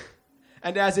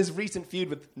 And as his recent feud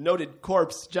with noted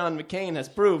corpse John McCain has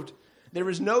proved, there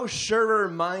is no surer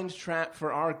mind trap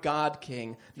for our God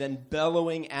King than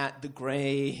bellowing at the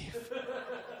grave.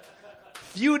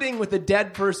 Feuding with a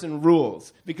dead person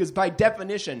rules, because by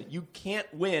definition, you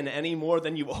can't win any more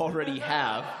than you already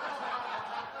have.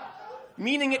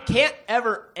 Meaning it can't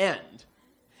ever end.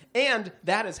 And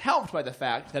that is helped by the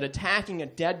fact that attacking a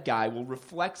dead guy will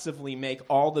reflexively make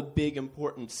all the big,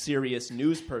 important, serious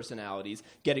news personalities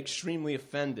get extremely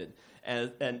offended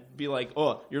and be like,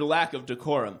 "Oh, your lack of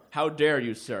decorum. How dare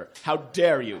you, sir? How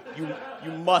dare you?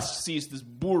 You must cease this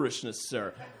boorishness,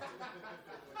 sir."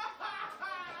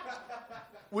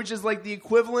 Which is like the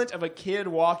equivalent of a kid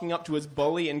walking up to his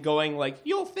bully and going like,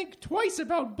 "You'll think twice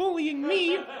about bullying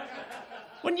me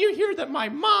when you hear that my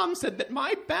mom said that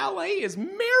my ballet is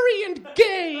merry and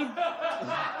gay."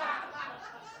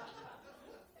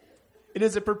 It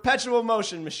is a perpetual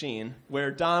motion machine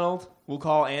where Donald will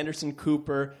call Anderson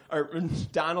Cooper, or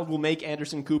Donald will make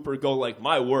Anderson Cooper go like,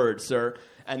 "My word, sir."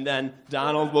 And then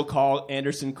Donald will call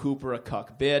Anderson Cooper a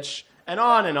cuck bitch. And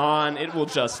on, it will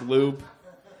just loop.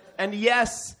 And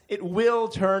yes, it will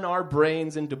turn our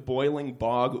brains into boiling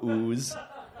bog ooze.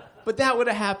 But that would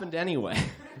have happened anyway.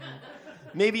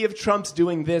 Maybe if Trump's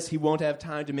doing this, he won't have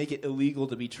time to make it illegal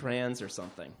to be trans or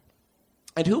something.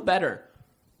 And who better?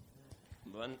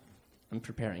 I'm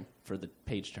preparing for the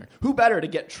page turn. Who better to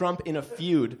get Trump in a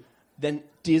feud than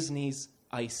Disney's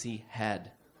icy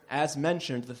head, as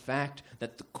mentioned, the fact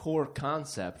that the core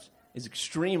concept is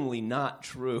extremely not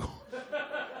true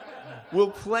will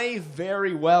play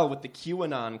very well with the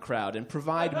QAnon crowd and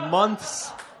provide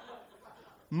months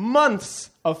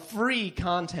of free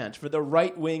content for the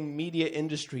right-wing media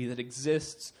industry that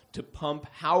exists to pump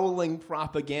howling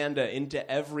propaganda into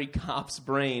every cop's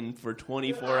brain for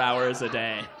 24 hours a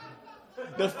day.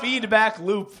 The feedback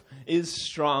loop is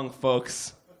strong,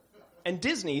 folks. And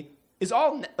Disney is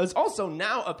also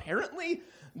now apparently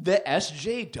the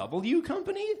SJW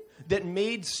company that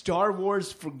made Star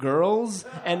Wars for girls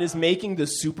and is making the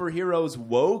superheroes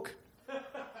woke.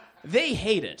 They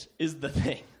hate it, is the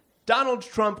thing. Donald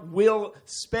Trump will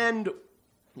spend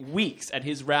weeks at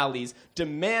his rallies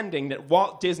demanding that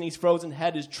Walt Disney's frozen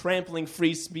head is trampling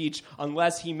free speech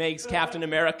unless he makes Captain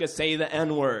America say the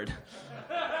N-word.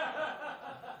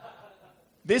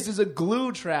 This is a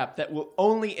glue trap that will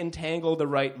only entangle the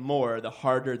right more the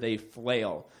harder they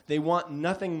flail. They want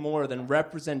nothing more than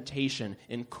representation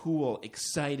in cool,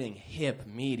 exciting, hip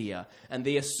media. And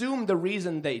they assume the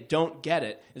reason they don't get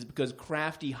it is because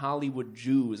crafty Hollywood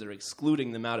Jews are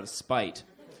excluding them out of spite.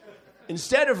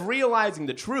 Instead of realizing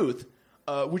the truth,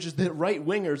 which is that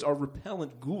right-wingers are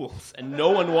repellent ghouls and no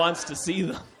one wants to see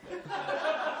them.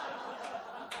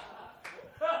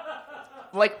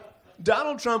 Like,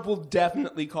 Donald Trump will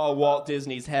definitely call Walt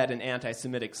Disney's head an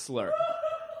anti-Semitic slur.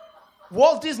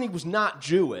 Walt Disney was not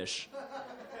Jewish,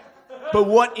 but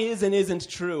what is and isn't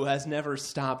true has never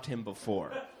stopped him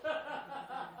before.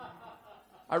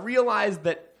 I realize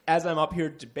that as I'm up here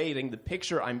debating, the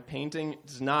picture I'm painting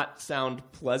does not sound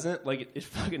pleasant. Like, it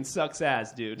fucking sucks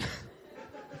ass, dude.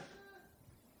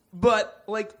 But,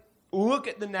 like, look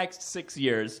at the next 6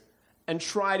 years and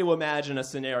try to imagine a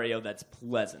scenario that's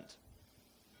pleasant.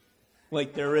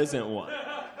 Like, there isn't one.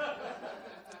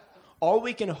 All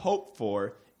we can hope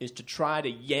for is to try to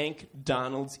yank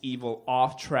Donald's evil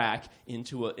off track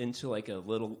into like a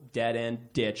little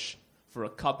dead-end ditch for a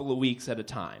couple of weeks at a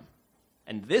time.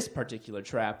 And this particular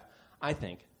trap, I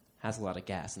think, has a lot of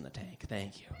gas in the tank.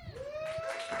 Thank you.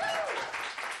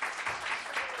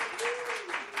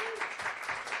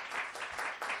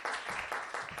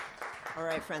 All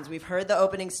right, friends, we've heard the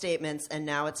opening statements, and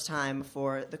now it's time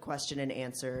for the question and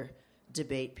answer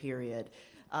debate period.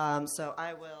 So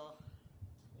I will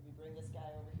maybe bring this guy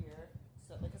over here.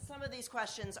 So, because some of these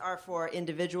questions are for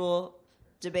individual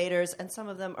debaters, and some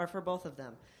of them are for both of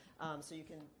them.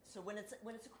 So when it's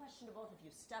a question to both of you,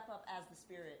 step up as the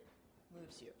spirit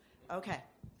moves you. Okay.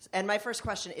 And my first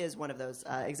question is one of those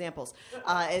examples.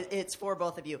 It's for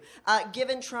both of you.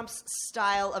 Given Trump's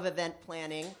style of event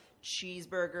planning,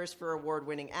 cheeseburgers for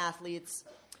award-winning athletes,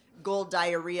 gold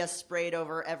diarrhea sprayed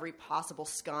over every possible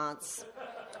sconce,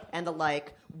 and the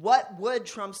like, what would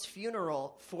Trump's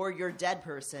funeral for your dead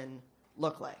person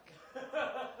look like?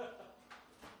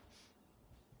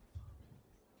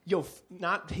 Yo,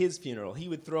 not his funeral. He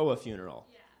would throw a funeral.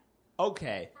 Yeah.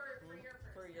 Okay. For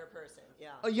your person,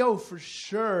 yeah. Yo, for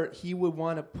sure, he would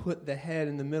want to put the head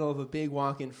in the middle of a big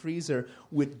walk-in freezer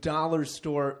with dollar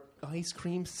store ice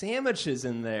cream sandwiches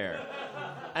in there.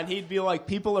 And he'd be like,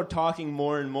 people are talking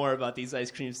more and more about these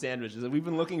ice cream sandwiches. And we've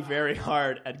been looking very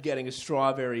hard at getting a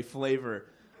strawberry flavor.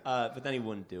 But then he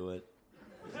wouldn't do it.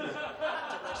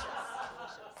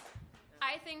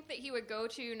 I think that he would go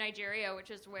to Nigeria,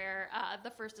 which is where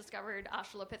the first discovered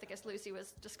australopithecus lucy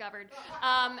was discovered.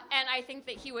 And I think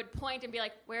that he would point and be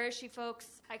like, where is she,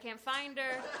 folks? I can't find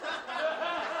her.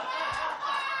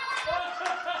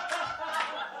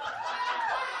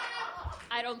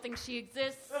 I don't think she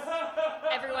exists.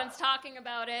 Everyone's talking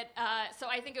about it. So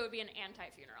I think it would be an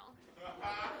anti-funeral.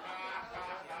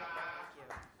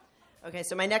 Okay,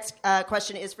 so my next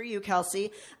question is for you,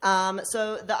 Kelsey.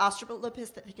 So the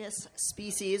australopithecus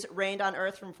species reigned on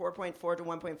Earth from 4.4 to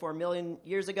 1.4 million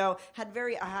years ago, had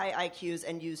very high IQs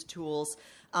and used tools.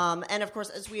 And of course,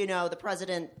 as we know, the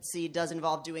presidency does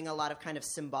involve doing a lot of kind of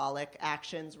symbolic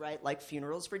actions, right? Like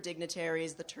funerals for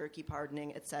dignitaries, the turkey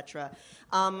pardoning, etc.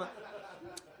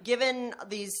 Given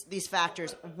these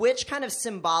factors, which kind of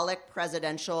symbolic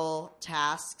presidential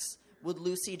tasks would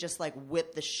Lucy just like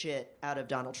whip the shit out of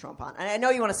Donald Trump on? And I know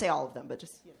you want to say all of them, but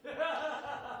just...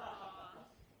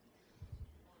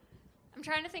 I'm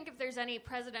trying to think if there's any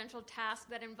presidential task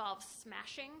that involves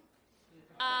smashing.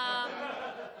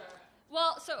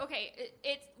 Well, so, okay,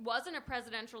 it wasn't a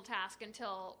presidential task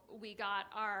until we got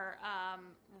our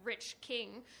rich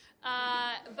king.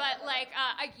 But, like,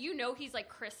 he's, like,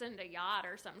 christened a yacht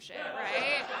or some shit,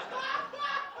 right?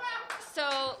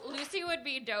 So Lucy would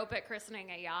be dope at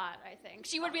christening a yacht, I think.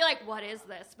 She would be like, what is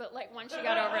this? But, like, once she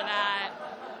got over that,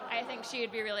 I think she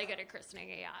would be really good at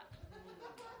christening a yacht.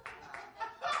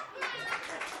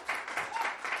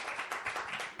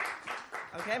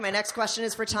 Okay, my next question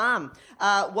is for Tom.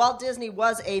 Walt Disney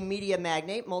was a media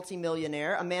magnate,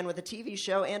 multimillionaire, a man with a TV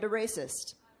show, and a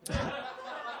racist.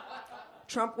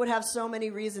 Trump would have so many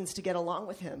reasons to get along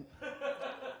with him.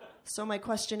 So my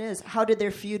question is, how did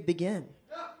their feud begin?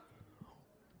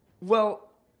 Well,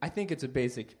 I think it's a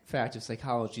basic fact of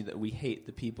psychology that we hate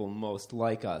the people most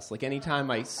like us. Like,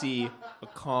 anytime I see a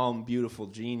calm, beautiful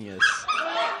genius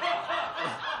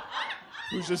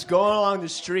who's just going along the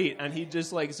street and he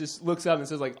just looks up and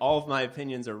says, like, all of my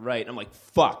opinions are right, I'm like,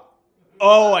 fuck.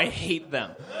 Oh, I hate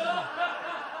them.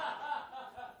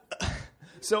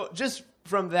 So just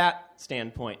from that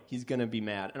standpoint, he's going to be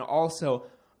mad. And also,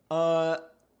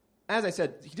 as I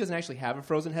said, he doesn't actually have a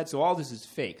frozen head, so all this is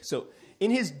fake. So in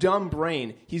his dumb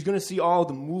brain, he's going to see all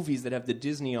the movies that have the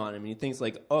Disney on him, and he thinks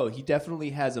like, oh, he definitely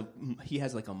has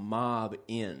like a mob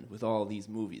in with all these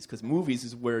movies, because movies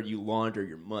is where you launder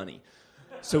your money.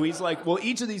 So he's like, well,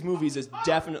 each of these movies is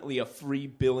definitely a free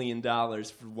 $1 billion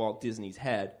for Walt Disney's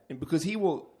head, and because he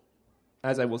will,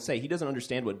 as I will say, he doesn't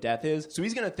understand what death is, so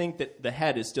he's going to think that the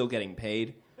head is still getting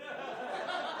paid.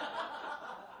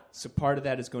 So part of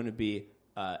that is going to be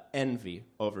envy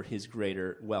over his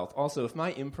greater wealth. Also, if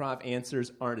my improv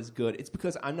answers aren't as good, it's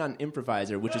because I'm not an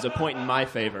improviser, which is a point in my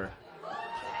favor.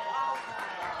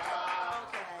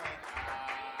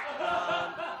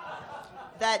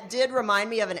 That did remind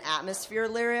me of an Atmosphere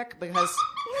lyric because...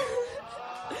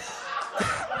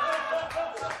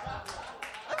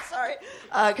 I'm sorry.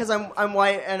 Because I'm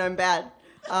white and I'm bad.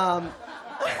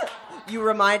 You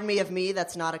remind me of me.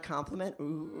 That's not a compliment.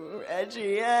 Ooh,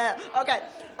 edgy, yeah. Okay.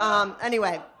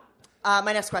 Anyway,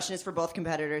 my next question is for both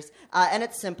competitors, and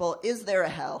it's simple: is there a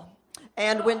hell?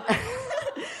 And when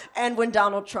and when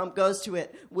Donald Trump goes to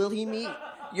it, will he meet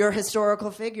your historical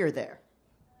figure there?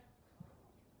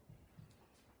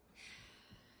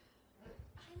 I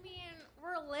mean,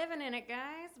 we're living in it,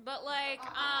 guys. But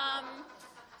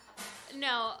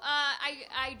no.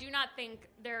 I do not think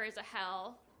there is a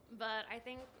hell, but I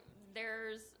think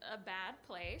there's a bad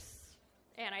place,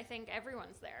 and I think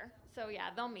everyone's there. So yeah,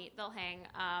 they'll meet, they'll hang.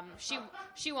 She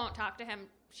won't talk to him.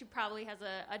 She probably has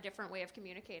a different way of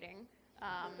communicating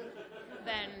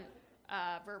than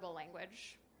verbal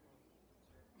language.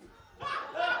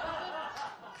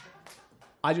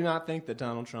 I do not think that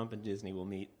Donald Trump and Disney will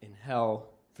meet in hell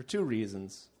for two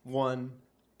reasons. One,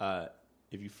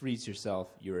 if you freeze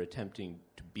yourself, you're attempting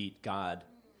to beat God,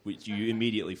 which you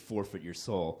immediately forfeit your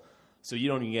soul. So you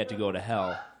don't even get to go to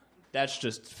hell. That's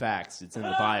just facts. It's in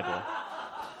the Bible.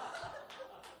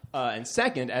 And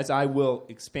second, as I will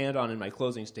expand on in my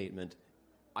closing statement,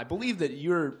 I believe that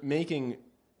you're making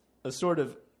a sort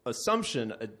of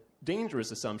assumption, a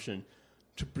dangerous assumption,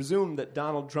 to presume that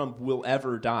Donald Trump will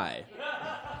ever die.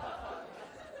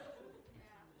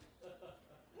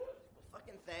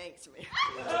 Fucking thanks, man.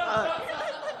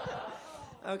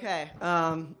 Okay.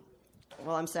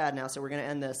 Well, I'm sad now, so we're going to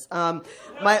end this.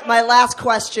 My last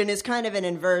question is kind of an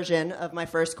inversion of my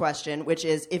first question, which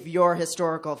is, if your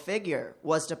historical figure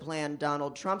was to plan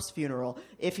Donald Trump's funeral,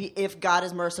 if God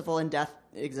is merciful and death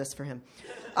exists for him,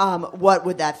 what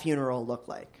would that funeral look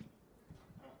like?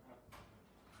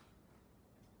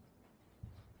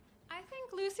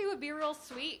 Lucy would be real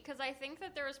sweet, because I think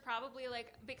that there was probably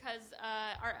because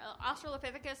our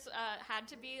Australopithecus had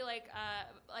to be like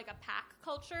a pack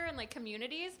culture and like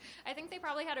communities. I think they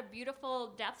probably had a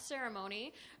beautiful death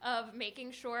ceremony of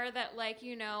making sure that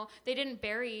they didn't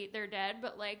bury their dead,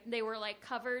 but they were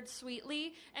covered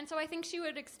sweetly. And so I think she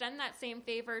would extend that same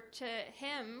favor to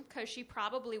him, because she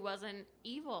probably wasn't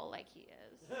evil like he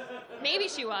is. Maybe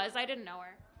she was. I didn't know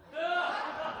her.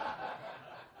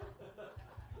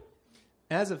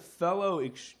 As a fellow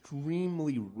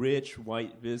extremely rich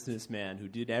white businessman who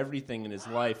did everything in his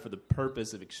life for the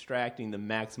purpose of extracting the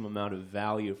maximum amount of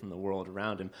value from the world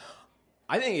around him,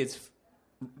 I think it's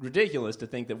ridiculous to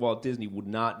think that Walt Disney would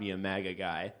not be a MAGA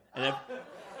guy. And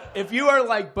if you are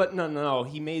like, but no,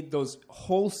 he made those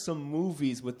wholesome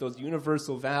movies with those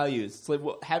universal values. It's like,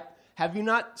 well, have you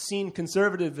not seen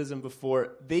conservatism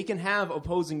before? They can have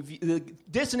opposing views.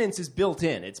 Dissonance is built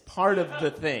in. It's part of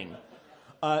the thing.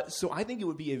 So I think it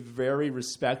would be a very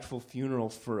respectful funeral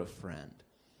for a friend.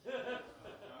 All right.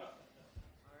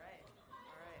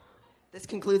 This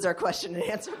concludes our question and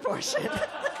answer portion.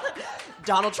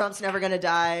 Donald Trump's never going to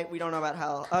die. We don't know about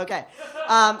hell. Okay.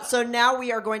 So now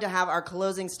we are going to have our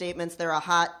closing statements. They're a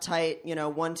hot, tight,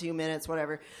 1-2 minutes,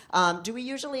 whatever. Do we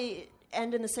usually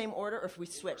end in the same order, or if we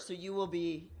switch? So you will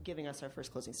be giving us our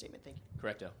first closing statement. Thank you.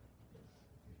 Correcto.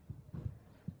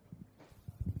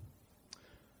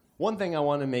 One thing I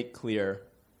want to make clear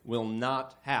will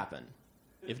not happen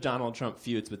if Donald Trump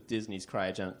feuds with Disney's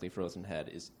cryogenically frozen head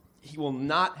is He will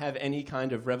not have any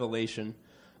kind of revelation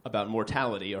about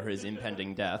mortality or his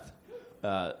impending death.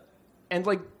 And,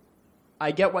 like,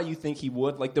 I get why you think he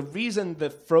would. Like, the reason the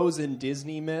frozen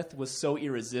Disney myth was so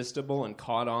irresistible and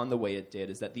caught on the way it did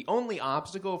is that the only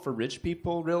obstacle for rich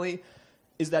people, really,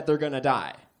 is that they're going to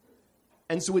die.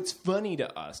 And so it's funny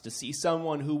to us to see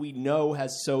someone who we know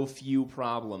has so few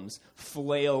problems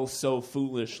flail so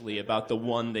foolishly about the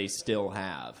one they still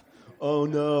have. Oh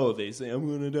no, they say, I'm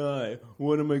going to die.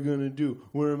 What am I going to do?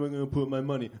 Where am I going to put my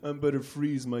money? I better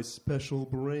freeze my special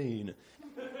brain.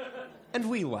 And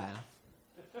we laugh.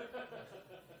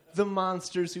 The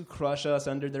monsters who crush us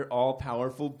under their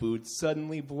all-powerful boots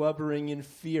suddenly blubbering in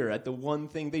fear at the one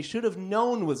thing they should have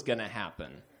known was going to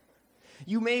happen.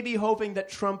 You may be hoping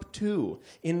that Trump, too,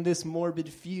 in this morbid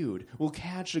feud, will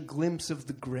catch a glimpse of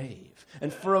the grave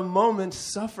and for a moment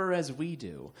suffer as we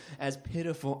do, as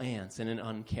pitiful ants in an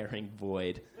uncaring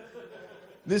void.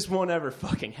 This won't ever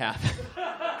fucking happen.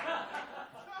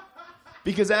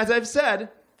 Because as I've said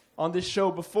on this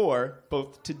show before,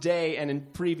 both today and in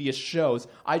previous shows,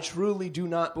 I truly do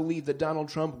not believe that Donald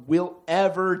Trump will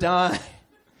ever die.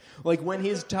 Like, when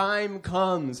his time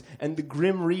comes and the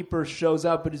Grim Reaper shows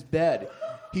up at his bed,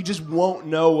 he just won't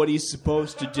know what he's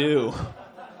supposed to do.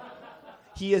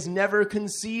 He has never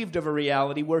conceived of a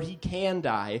reality where he can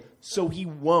die, so he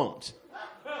won't.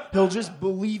 He'll just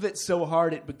believe it so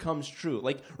hard it becomes true.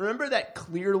 Like, remember that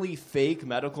clearly fake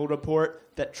medical report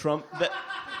that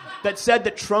that said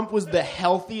that Trump was the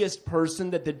healthiest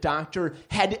person that the doctor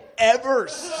had ever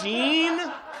seen?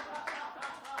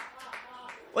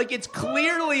 Like, it's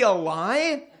clearly a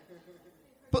lie,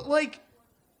 but, like,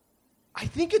 I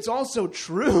think it's also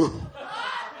true.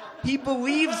 He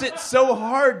believes it so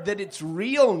hard that it's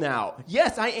real now.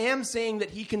 Yes, I am saying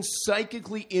that he can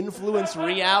psychically influence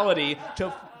reality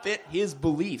to fit his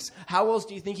beliefs. How else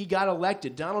do you think he got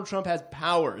elected? Donald Trump has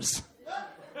powers.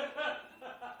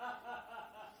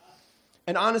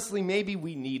 And honestly, maybe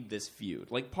we need this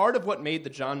feud. Like, part of what made the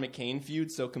John McCain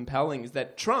feud so compelling is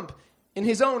that Trump, in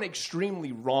his own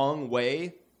extremely wrong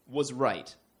way, was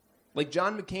right. Like,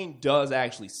 John McCain does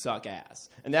actually suck ass.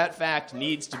 And that fact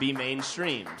needs to be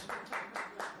mainstreamed.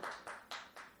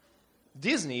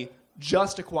 Disney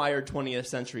just acquired 20th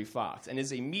Century Fox and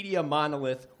is a media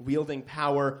monolith wielding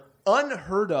power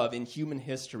unheard of in human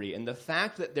history. And the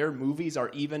fact that their movies are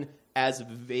even as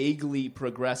vaguely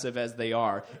progressive as they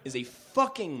are is a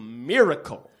fucking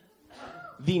miracle.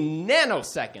 The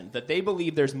nanosecond that they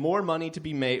believe there's more money to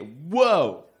be made...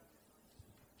 Whoa!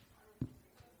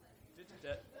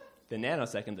 The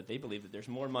nanosecond that they believe that there's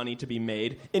more money to be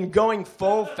made in going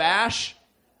full fash,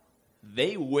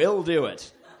 they will do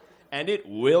it. And it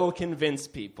will convince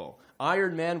people.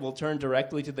 Iron Man will turn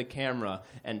directly to the camera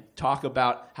and talk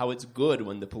about how it's good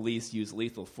when the police use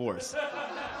lethal force.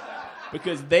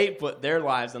 Because they put their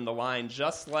lives on the line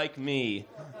just like me.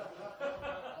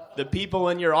 The people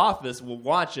in your office will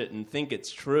watch it and think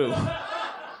it's true.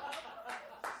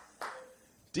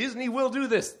 Disney will do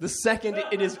this. The second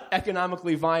it is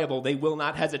economically viable, they will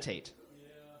not hesitate. Yeah.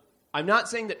 I'm not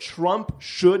saying that Trump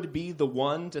should be the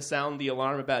one to sound the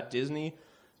alarm about Disney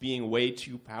being way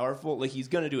too powerful. Like, he's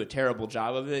going to do a terrible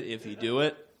job of it if he do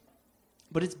it.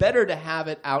 But it's better to have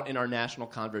it out in our national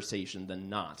conversation than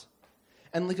not.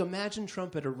 And, like, imagine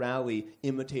Trump at a rally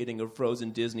imitating a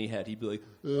frozen Disney head. He'd be like,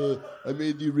 I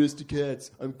made the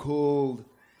Aristocats. I'm cold.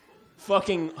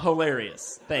 Fucking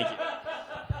hilarious. Thank you.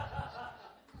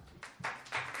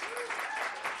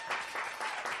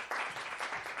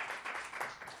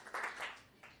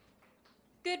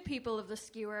 Good people of the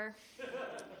Skewer.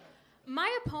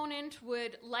 My opponent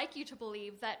would like you to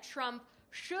believe that Trump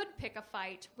should pick a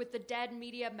fight with the dead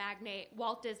media magnate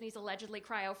Walt Disney's allegedly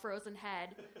cryo-frozen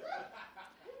head.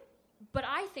 But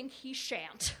I think he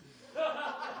shan't.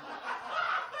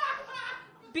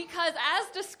 Because as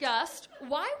discussed,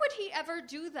 why would he ever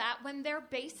do that when they're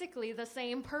basically the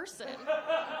same person?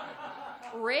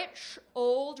 Rich,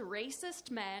 old,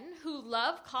 racist men who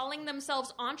love calling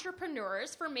themselves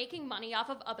entrepreneurs for making money off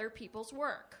of other people's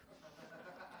work.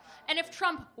 And if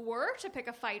Trump were to pick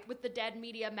a fight with the dead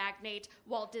media magnate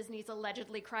Walt Disney's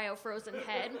allegedly cryo-frozen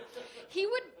head, he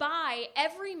would buy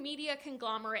every media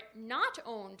conglomerate not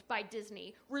owned by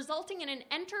Disney, resulting in an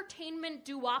entertainment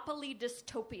duopoly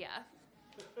dystopia.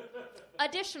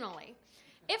 Additionally,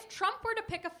 if Trump were to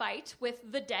pick a fight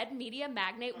with the dead media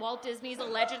magnate Walt Disney's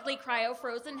allegedly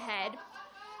cryo-frozen head,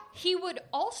 he would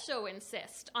also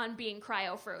insist on being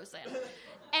cryo-frozen.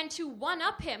 And to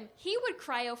one-up him, he would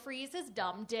cryo-freeze his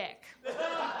dumb dick.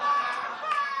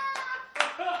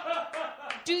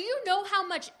 Do you know how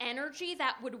much energy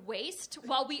that would waste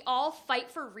while we all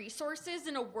fight for resources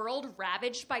in a world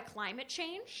ravaged by climate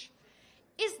change?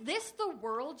 Is this the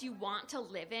world you want to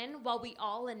live in while we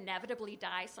all inevitably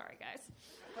die? Sorry, guys.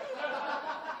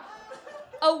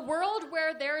 A world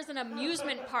where there is an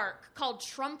amusement park called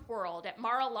Trump World at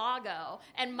Mar-a-Lago,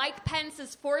 and Mike Pence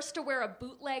is forced to wear a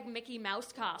bootleg Mickey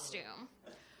Mouse costume.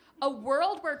 A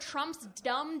world where Trump's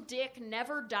dumb dick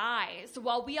never dies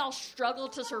while we all struggle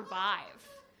to survive.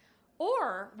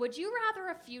 Or would you rather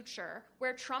a future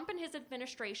where Trump and his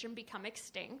administration become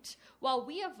extinct while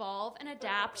we evolve and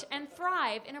adapt and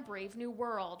thrive in a brave new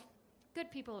world? Good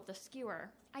people of the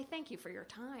Skewer, I thank you for your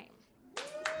time.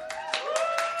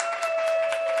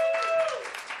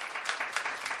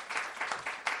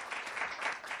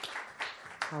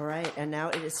 All right, and now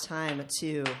it is time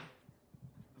to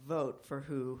vote for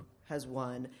who has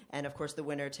won. And of course, the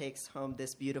winner takes home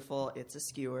this beautiful, it's a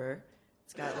skewer.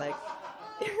 It's got like...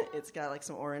 It's got like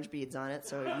some orange beads on it,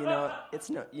 so it's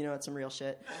some real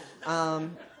shit. The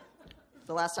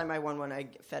last time I won one, I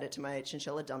fed it to my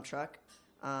chinchilla dump truck.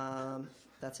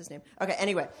 That's his name. Okay,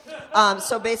 anyway.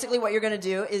 So basically what you're going to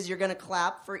do is you're going to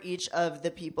clap for each of the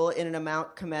people in an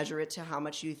amount commensurate to how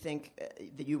much you think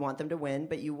that you want them to win,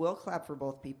 but you will clap for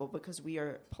both people because we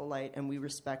are polite and we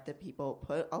respect that people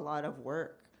put a lot of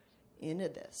work into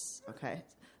this, okay?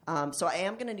 So I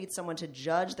am going to need someone to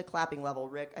judge the clapping level.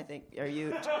 Rick, I think, are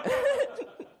you...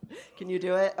 Can you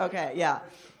do it? Okay, yeah.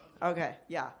 Okay,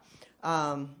 yeah.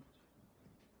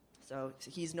 So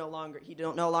he no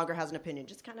longer has an opinion.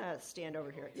 Just kind of stand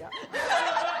over here. Yeah. I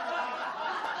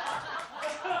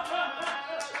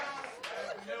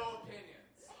have no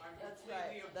opinions.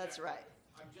 That's right.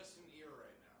 I'm just an ear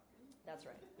right now. That's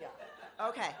right. Yeah.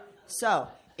 Okay. So,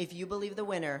 if you believe the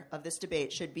winner of this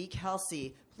debate should be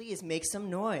Kelsey, please make some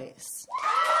noise.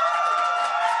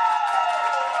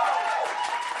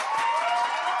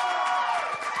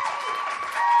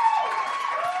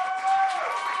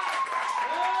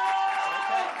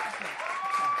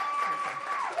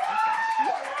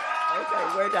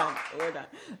 Okay, we're done.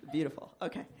 Beautiful.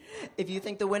 Okay. If you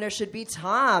think the winner should be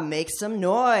Tom, make some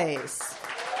noise.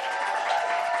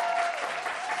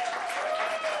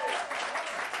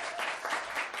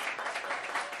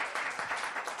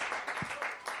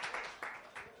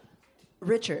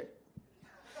 Richard.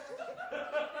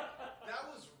 That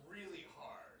was really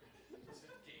hard to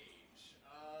gauge.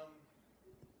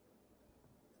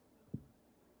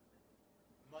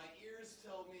 My ears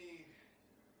tell me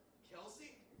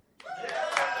Kelsey?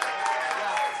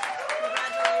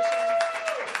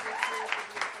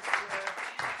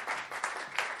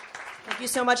 Thank you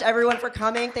so much, everyone, for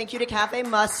coming. Thank you to Cafe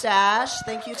Mustache.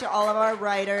 Thank you to all of our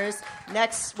writers.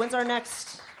 When's our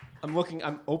next? I'm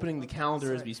opening the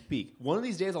calendar as we speak. One of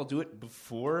these days I'll do it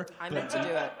before. I meant to do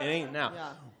it. It ain't now.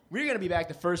 Yeah. We're going to be back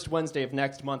the first Wednesday of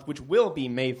next month, which will be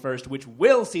May 1st, which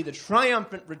will see the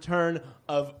triumphant return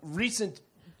of recent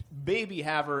baby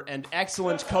haver and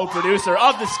excellent co-producer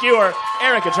of The Skewer,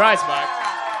 Erica Dreisbach.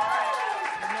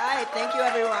 Good night. Thank you,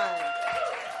 everyone.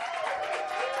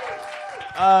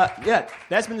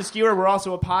 That's been The Skewer. We're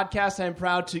also a podcast. I'm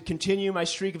proud to continue my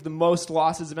streak of the most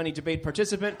losses of any debate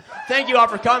participant. Thank you all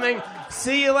for coming.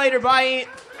 See you later. Bye.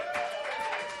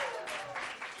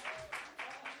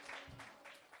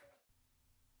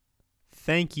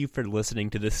 Thank you for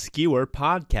listening to the Skewer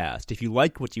podcast. If you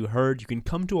liked what you heard, you can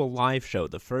come to a live show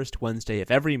the first Wednesday of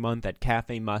every month at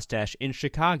Cafe Mustache in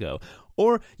Chicago.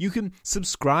 Or you can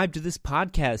subscribe to this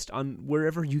podcast on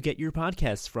wherever you get your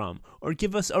podcasts from. Or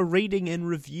give us a rating and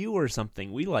review or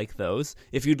something. We like those.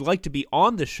 If you'd like to be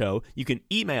on the show, you can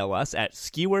email us at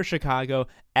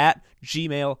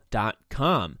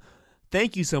skewerchicago@gmail.com.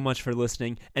 Thank you so much for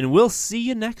listening, and we'll see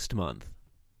you next month.